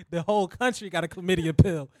say the whole country got a chlamydia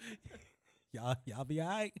pill. Y'all be all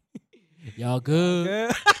right. Y'all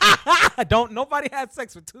good. Good. Don't nobody had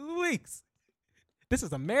sex for 2 weeks. This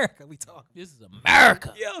is America. We talking. This is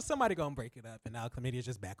America. Yo, somebody gonna break it up, and now chlamydia is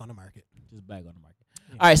just back on the market. Just back on the market.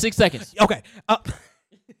 All right, 6 seconds. Okay. All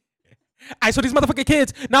right. So these motherfucking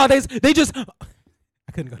kids nowadays, they just.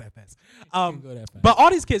 I couldn't go that fast. Couldn't go that fast. But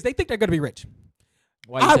all these kids, they think they're gonna be rich.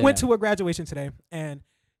 Why you I say went that? to a graduation today, and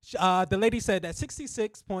the lady said that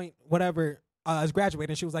 66 point whatever is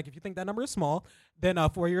graduating. She was like, if you think that number is small, then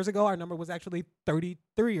 4 years ago our number was actually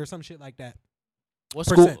 33 or some shit like that. What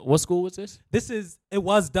percent. school? What school was this? It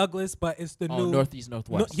was Douglas, but it's the new Northeast,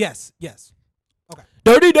 Northwest. yes.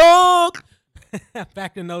 Dirty dog.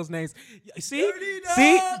 Back in those names. See,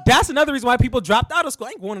 that's another reason why people dropped out of school.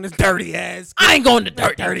 I ain't going in this dirty ass. I ain't going to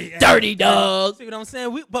dirty dog. See what I'm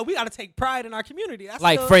saying? But we got to take pride in our community. That's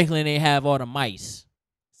Like the- Franklin ain't have all the mice.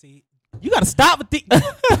 See, you got to stop with the.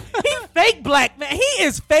 He fake black, man. He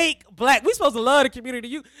is fake black. We supposed to love the community.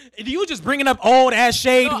 You just bringing up old ass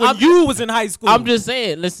shade No, when you was in high school. I'm just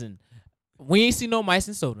saying. Listen, we ain't seen no mice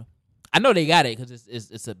in soda. I know they got it because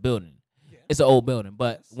it's a building. Yeah. It's an old building,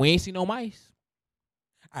 but we ain't seen no mice.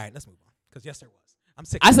 All right, let's move on. Because yes, there was. I'm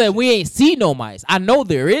sick. I of said this shit. we ain't see no mice. I know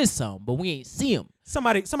there is some, but we ain't see them.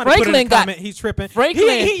 Somebody put in Franklin a got- comment. He's tripping.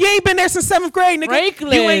 Franklin- He ain't been there since 7th grade, nigga.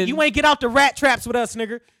 Franklin- You ain't get out the rat traps with us,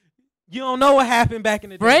 nigga. You don't know what happened back in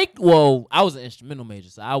the day. Well, I was an instrumental major,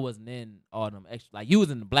 so I wasn't in all them extra. Like you was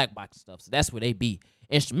in the black box stuff, so that's where they be.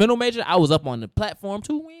 Instrumental major, I was up on the platform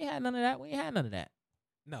too. We ain't had none of that.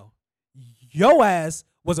 No. Your ass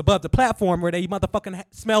was above the platform where they motherfucking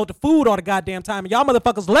smelled the food all the goddamn time, and y'all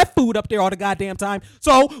motherfuckers left food up there all the goddamn time.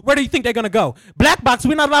 So where do you think they're gonna go? Black box,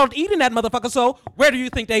 we're not allowed to eat in that motherfucker. So where do you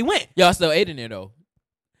think they went? Y'all still ate in there though.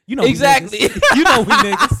 You know Exactly. We niggas. You know we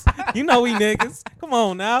niggas. You know we niggas. Come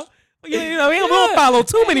on now. You know we don't follow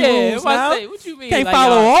too many rules now. What you mean? Can't like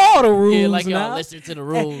follow y'all, all the rules Yeah, like y'all now. listen to the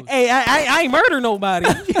rules. Hey, I ain't murder nobody.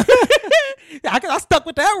 I stuck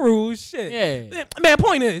with that rule. Shit. Yeah. Man,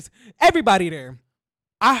 point is, everybody there,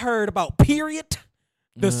 I heard about period,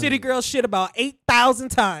 the city girl shit about 8,000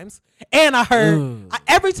 times. And I heard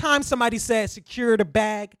every time somebody said secure the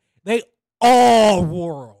bag, they all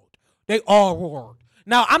whirled. They all whirled.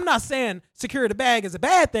 Now, I'm not saying secure the bag is a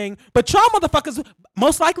bad thing, but y'all motherfuckers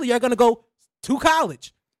most likely are going to go to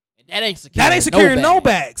college. That ain't securing, That ain't securing no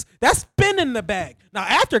bags. That's spending the bag. Now,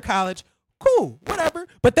 after college, cool, whatever.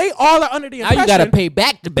 But they all are under the impression. Now you got to pay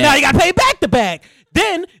back the bag. Now you got to pay back the bag.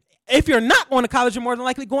 Then, if you're not going to college, you're more than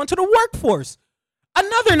likely going to the workforce.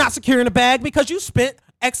 Another not securing the bag because you spent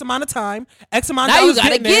X amount of time, X amount of Now you dollars got to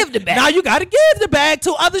getting there. give the bag. Now you got to give the bag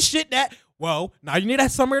to other shit that, well, now you need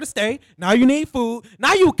somewhere to stay. Now you need food.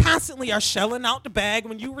 Now you constantly are shelling out the bag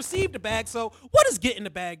when you receive the bag. So what is getting the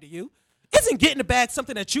bag to you? Isn't getting the bag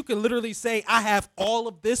something that you can literally say, I have all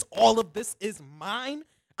of this is mine?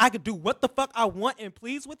 I could do what the fuck I want and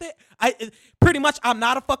please with it. Pretty much, I'm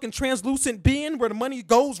not a fucking translucent being where the money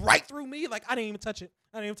goes right through me. Like, I didn't even touch it.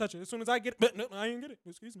 As soon as I get it, no, I didn't get it.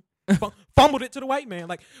 Excuse me. Fumbled it to the white man.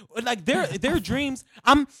 Like their dreams.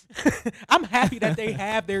 I'm happy that they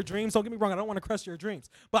have their dreams. Don't get me wrong. I don't want to crush your dreams,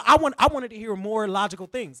 but I wanted to hear more logical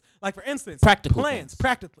things. Like, for instance, Practical plans,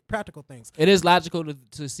 things. practical things. It is logical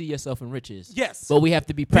to see yourself in riches. Yes. But we have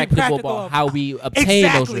to be practical about how we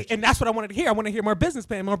obtain those riches. And that's what I wanted to hear. I want to hear more business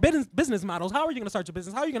plan, more business models. How are you going to start your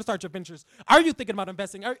business? How are you going to start your ventures? Are you thinking about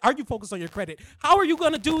investing? Are you focused on your credit? How are you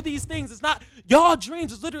going to do these things? It's not y'all dreams.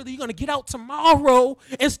 It's literally you're going to get out tomorrow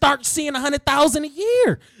and start seeing 100,000 a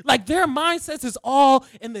year. Like, their mindsets is all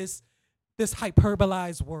in this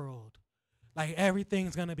hyperbolized world. Like,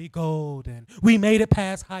 everything's going to be golden. We made it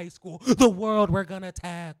past high school. The world we're going to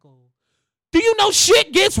tackle. Do you know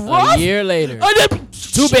shit gets rough? A year later.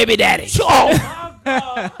 Two baby daddies. Oh, my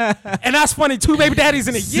God. And that's funny. 2 baby daddies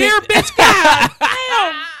in a year, bitch. God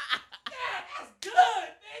damn. That's good,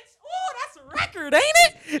 bitch. Oh, that's a record, ain't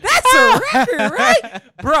it? That's a record, right?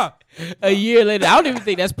 Bruh. A year later. I don't even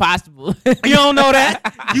think that's possible. You don't know that?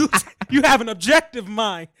 You have an objective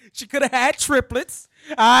mind. She could have had triplets.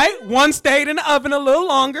 All right, one stayed in the oven a little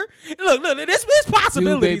longer. Look, there's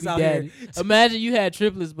possibilities out here. Imagine you had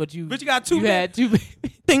triplets, but you got two. You had two.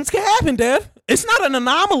 Things can happen, Dev. It's not an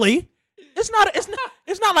anomaly. It's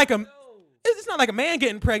not like a man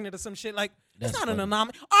getting pregnant or some shit. Like, That's it's not funny. an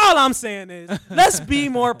anomaly. All I'm saying is, let's be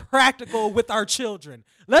more practical with our children.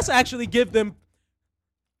 Let's actually give them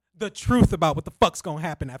the truth about what the fuck's gonna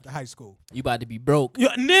happen after high school. You about to be broke.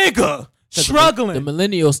 Yeah, nigga, struggling. The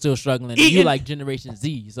millennials still struggling. And you Eating- like Generation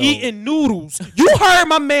Z. So Eating noodles. You heard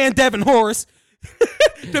my man Devin Horace.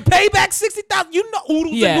 To pay back 60,000, you know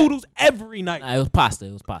oodles Yeah. and noodles every night. Nah, it was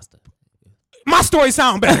pasta. My story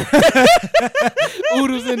sound better.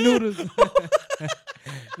 Oodles and noodles.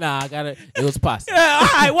 Nah, I got it. It was pasta. Yeah, all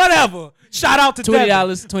right, whatever. Shout out to Devin.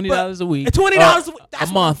 $20 a week. $20 a week. A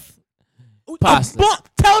That's month. what- Pasta. A month.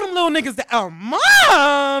 Tell them little niggas that a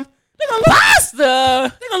month. They gonna look,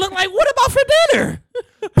 Pasta. they gonna look like, what about for dinner?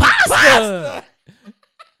 Pasta.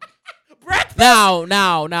 Breakfast.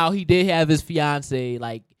 Now he did have his fiance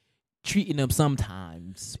like treating him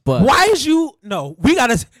sometimes, but Why is you? No, we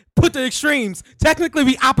gotta put the extremes. Technically,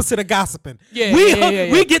 we opposite of gossiping. Yeah, we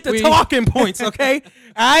yeah. get the talking points. Okay,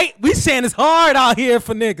 all right. We saying it's hard out here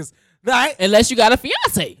for niggas. All right. unless you got a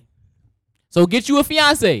fiance, so get you a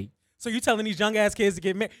fiance. So you telling these young ass kids to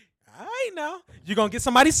get married? All right, now you gonna get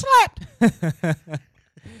somebody slapped.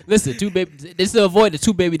 Listen, this is to avoid the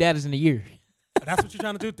 2 baby daddies in a year. That's what you're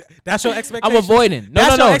trying to do. That's your expectation. I'm avoiding.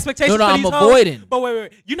 That's No. your expectation. No, for I'm these hoes? avoiding. But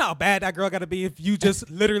wait. You know how bad that girl got to be if you just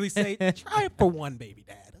literally say, "Try it for one, baby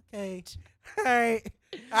dad." Okay. All right.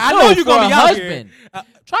 I know you're gonna be out husband. here.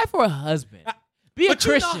 Try for a husband. Be a But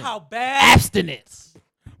you Christian. know how bad. Abstinence.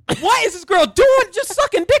 What is this girl doing? Just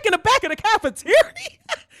sucking dick in the back of the cafeteria?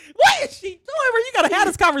 What is she doing? Where you gotta have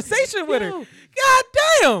this conversation with her? Yo. God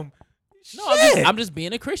damn. No, Shit. I'm just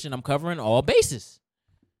being a Christian. I'm covering all bases.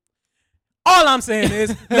 All I'm saying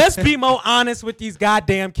is, let's be more honest with these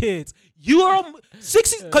goddamn kids. You are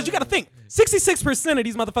 60, because you got to think, 66% of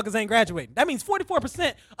these motherfuckers ain't graduating. That means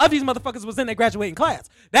 44% of these motherfuckers was in their graduating class.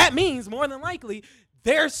 That means more than likely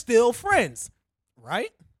they're still friends, right?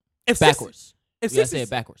 If 60 Backwards. if You gotta 60 say it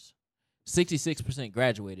backwards. 66%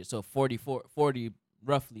 graduated, so 40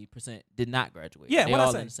 roughly percent did not graduate. Yeah, They what'd I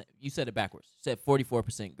all say? in the same. You said it backwards. You said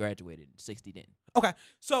 44% graduated, 60 didn't. Okay,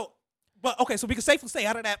 so we can safely say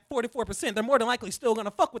out of that 44%, they're more than likely still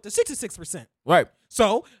gonna fuck with the 66%. Right.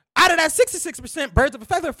 So out of that 66%, birds of a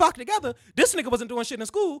feather flock together. This nigga wasn't doing shit in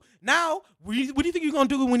school. Now, what do you think you're gonna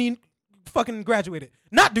do when he fucking graduated?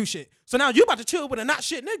 Not do shit. So now you about to chill with a not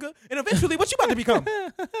shit nigga, and eventually, what you about to become?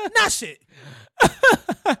 Not shit.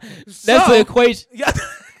 That's the equation. Yeah.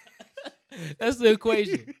 That's the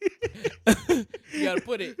equation. You gotta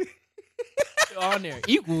put it on there.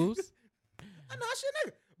 Equals. A not shit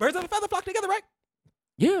nigga. Birds of a feather flock together, right?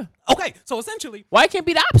 Yeah. Okay, so essentially, Why can't it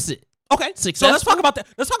be the opposite? okay. So let's Successful? talk about that.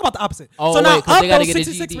 Let's talk about the opposite. Oh, so now wait, 'cause of they gotta those get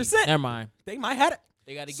a 66%, GED. Never mind. they might have it.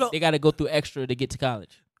 They gotta go through extra to get to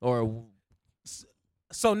college. Or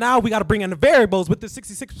So now we got to bring in the variables with the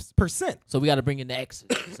 66%. so we gotta bring in the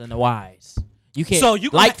X's and the Y's. You can't So you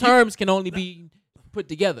like gonna- terms can only be put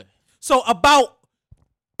together. So about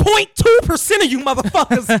 0.2% of you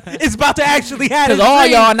motherfuckers is about to actually have Because this all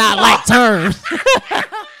dream. y'all not like terms.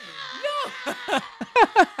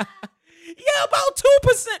 Yeah, about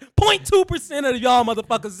 2%, 0.2% of y'all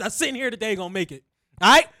motherfuckers that's sitting here today gonna make it. All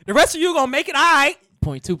right, the rest of you gonna make it. All right,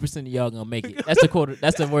 0.2% of y'all gonna make it. That's the quarter.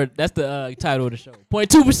 That's the word. That's the title of the show.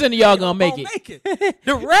 0.2% of y'all gonna make it.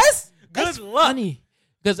 The rest, good That's luck, funny.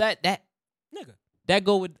 Because that nigga.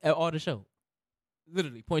 go with all the show.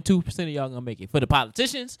 Literally, 0.2% of y'all gonna make it. For the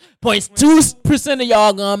politicians, 0.2% of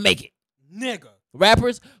y'all gonna make it. Nigga.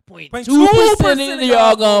 Rappers, 0.2% of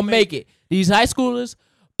y'all gonna make it. These high schoolers,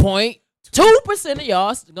 0.2% of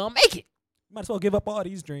y'all gonna make it. Might as well give up all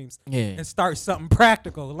these dreams Yeah. and start something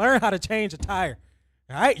practical. Learn how to change a tire.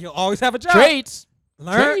 All right, you'll always have a job. Trades.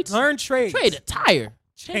 Learn trades. trades. Trade a tire.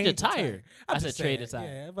 Change a a tire. I I'm said just trade a saying,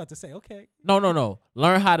 tire. Yeah, I'm about to say, okay. No.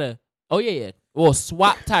 Learn how to. Oh yeah. Well,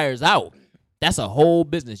 swap tires out. That's a whole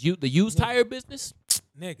business. The used tire business.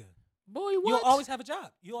 Nigga. Boy, You'll what? always have a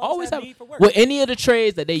job. You Always have have. need for work. With any of the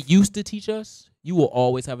trades that they used to teach us, you will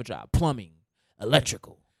always have a job. Plumbing,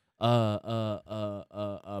 electrical, HVAC.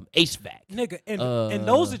 Nigga, and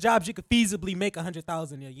those are jobs you could feasibly make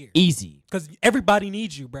 $100,000 a year. Easy. Because everybody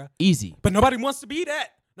needs you, bro. Easy. But nobody wants to be that.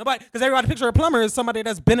 Nobody, because everybody picture a plumber as somebody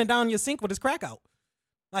that's bending down your sink with his crack out.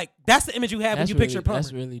 Like that's the image you have when you picture a plumber.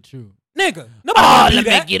 That's really true. Nigga, nobody wanna be let me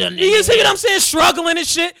that. get under You see there. what I'm saying? Struggling and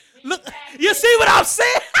shit. Look, you see what I'm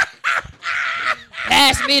saying?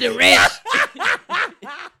 Pass me the rest.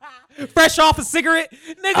 Fresh off a cigarette,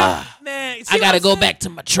 nigga. Man, you see I what gotta I'm go saying? back to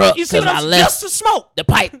my truck You see because what I I'm left just to smoke. the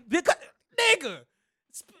pipe. Nigga.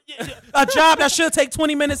 A job that should take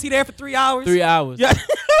 20 minutes, he there for 3 hours. 3 hours. Yeah.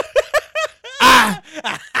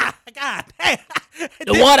 God damn.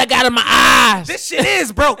 The water got in my eyes. This shit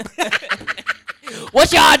is broke.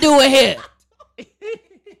 What y'all doing here?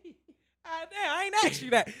 Damn, I ain't asked you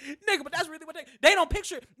that. Nigga, but that's really what they don't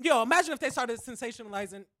picture. Yo, imagine if they started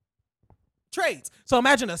sensationalizing trades. So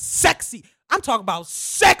imagine I'm talking about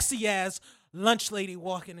sexy ass lunch lady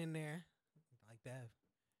walking in there. Like that.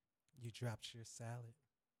 You dropped your salad.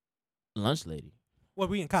 Lunch lady. Well,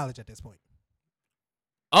 we in college at this point.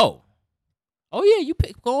 Oh yeah,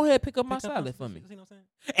 go ahead, pick up my salad for me. See what I'm saying?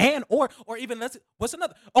 And or even what's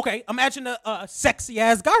another? Okay, imagine a sexy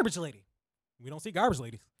ass garbage lady. We don't see garbage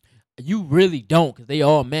ladies. You really don't, because they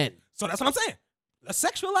all men. So that's what I'm saying. Let's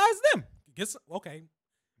sexualize them. Okay.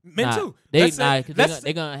 Men Nah, too. They're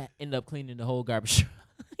gonna end up cleaning the whole garbage.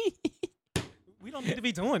 We don't need to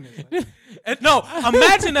be doing this. No,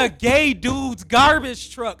 imagine a gay dude's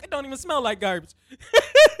garbage truck. It don't even smell like garbage.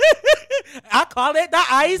 I call it the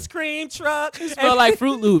ice cream truck. It smell like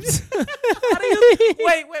Fruit Loops.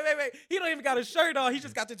 Wait. He don't even got a shirt on. He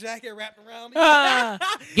just got the jacket wrapped around him.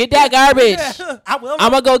 Get that garbage. Yeah, I will.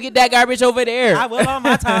 I'm gonna go get that garbage over there. I will on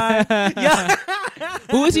my time. Yeah.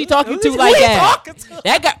 Who is he talking to Who like he that? talking to?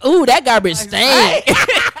 That garbage stank.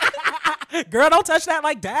 Girl, don't touch that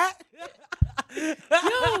like that.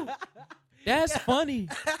 Yo, that's funny.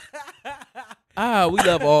 We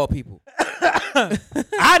love all people.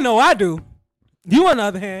 I know I do. You on the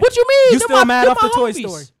other hand. What you mean? You Them still my- mad them off the my Toy homies.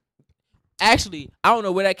 Story? Actually, I don't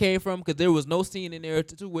know where that came from because there was no scene in there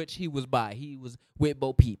to which he was by. He was with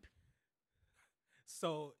Bo Peep.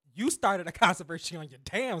 So you started a controversy on your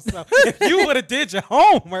damn self. If you would have did your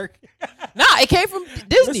homework. Nah, it came from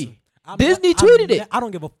Disney. Listen, Disney tweeted it. I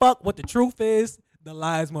don't give a fuck what the truth is. The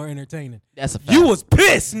lie's more entertaining. That's a fact. You was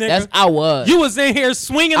pissed, nigga. I was. You was in here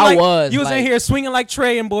swinging I like was, you was like- in here swinging like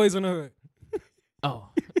Trey and Boys in the Hood. Oh.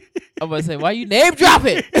 I'm about to say, why you name drop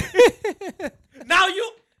it? Now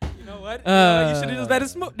you know what? You should have just let it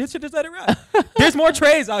smoke. You should just let it ride. There's more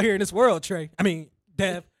Treys out here in this world, Trey. I mean,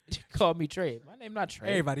 Dev. Call me Trey. My name not Trey.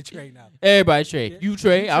 Everybody Trey now. Everybody Trey. Yeah. You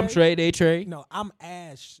Trey. You I'm Trey. Trey. They Trey. No, I'm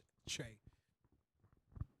Ash Trey.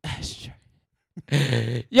 That's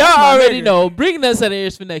Trey. Y'all already nigga. know. Bringing us out of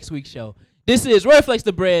ears for next week's show. This is Roy Flex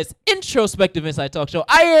the Bread's introspective inside talk show.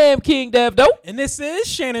 I am King Dev Dope. And this is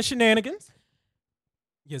Shannon Shenanigans.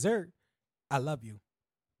 Yes, sir. I love you.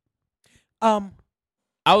 I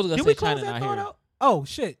was gonna Did say we close China that not thought here. out? Oh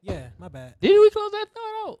shit, yeah, my bad. Did we close that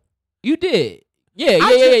thought out? You did. Yeah.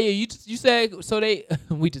 You said so. They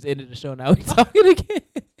we just ended the show. Now we talking again.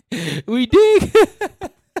 We did.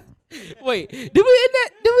 Wait, did we end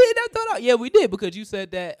that thought out? Yeah, we did because you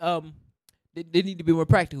said that they need to be more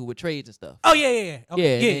practical with trades and stuff. Oh yeah.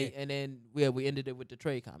 Okay, And then we ended it with the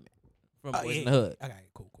trade comment from Boys in yeah. the Hood. Okay,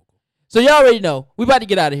 cool. So y'all already know we about to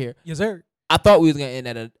get out of here. Yes, sir. I thought we was gonna end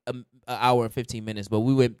at an hour and 15 minutes, but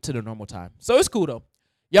we went to the normal time. So it's cool though.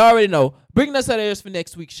 Y'all already know. Bringing us out of ears for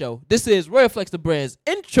next week's show. This is Royal Flex the Brand's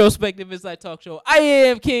introspective inside talk show. I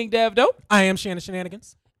am King Dev Dope. I am Shannon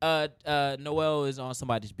Shenanigans, Noelle is on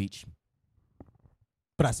somebody's beach.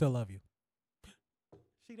 but I still love you.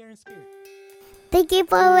 She there in spirit. Thank you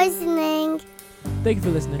for listening. Thank you for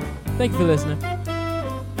listening. Thank you for listening.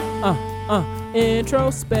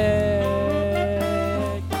 Introspect.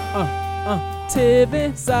 Tiv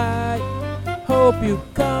inside. Hope you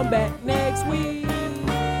come back next week.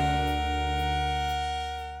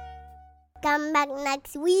 Come back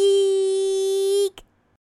next week.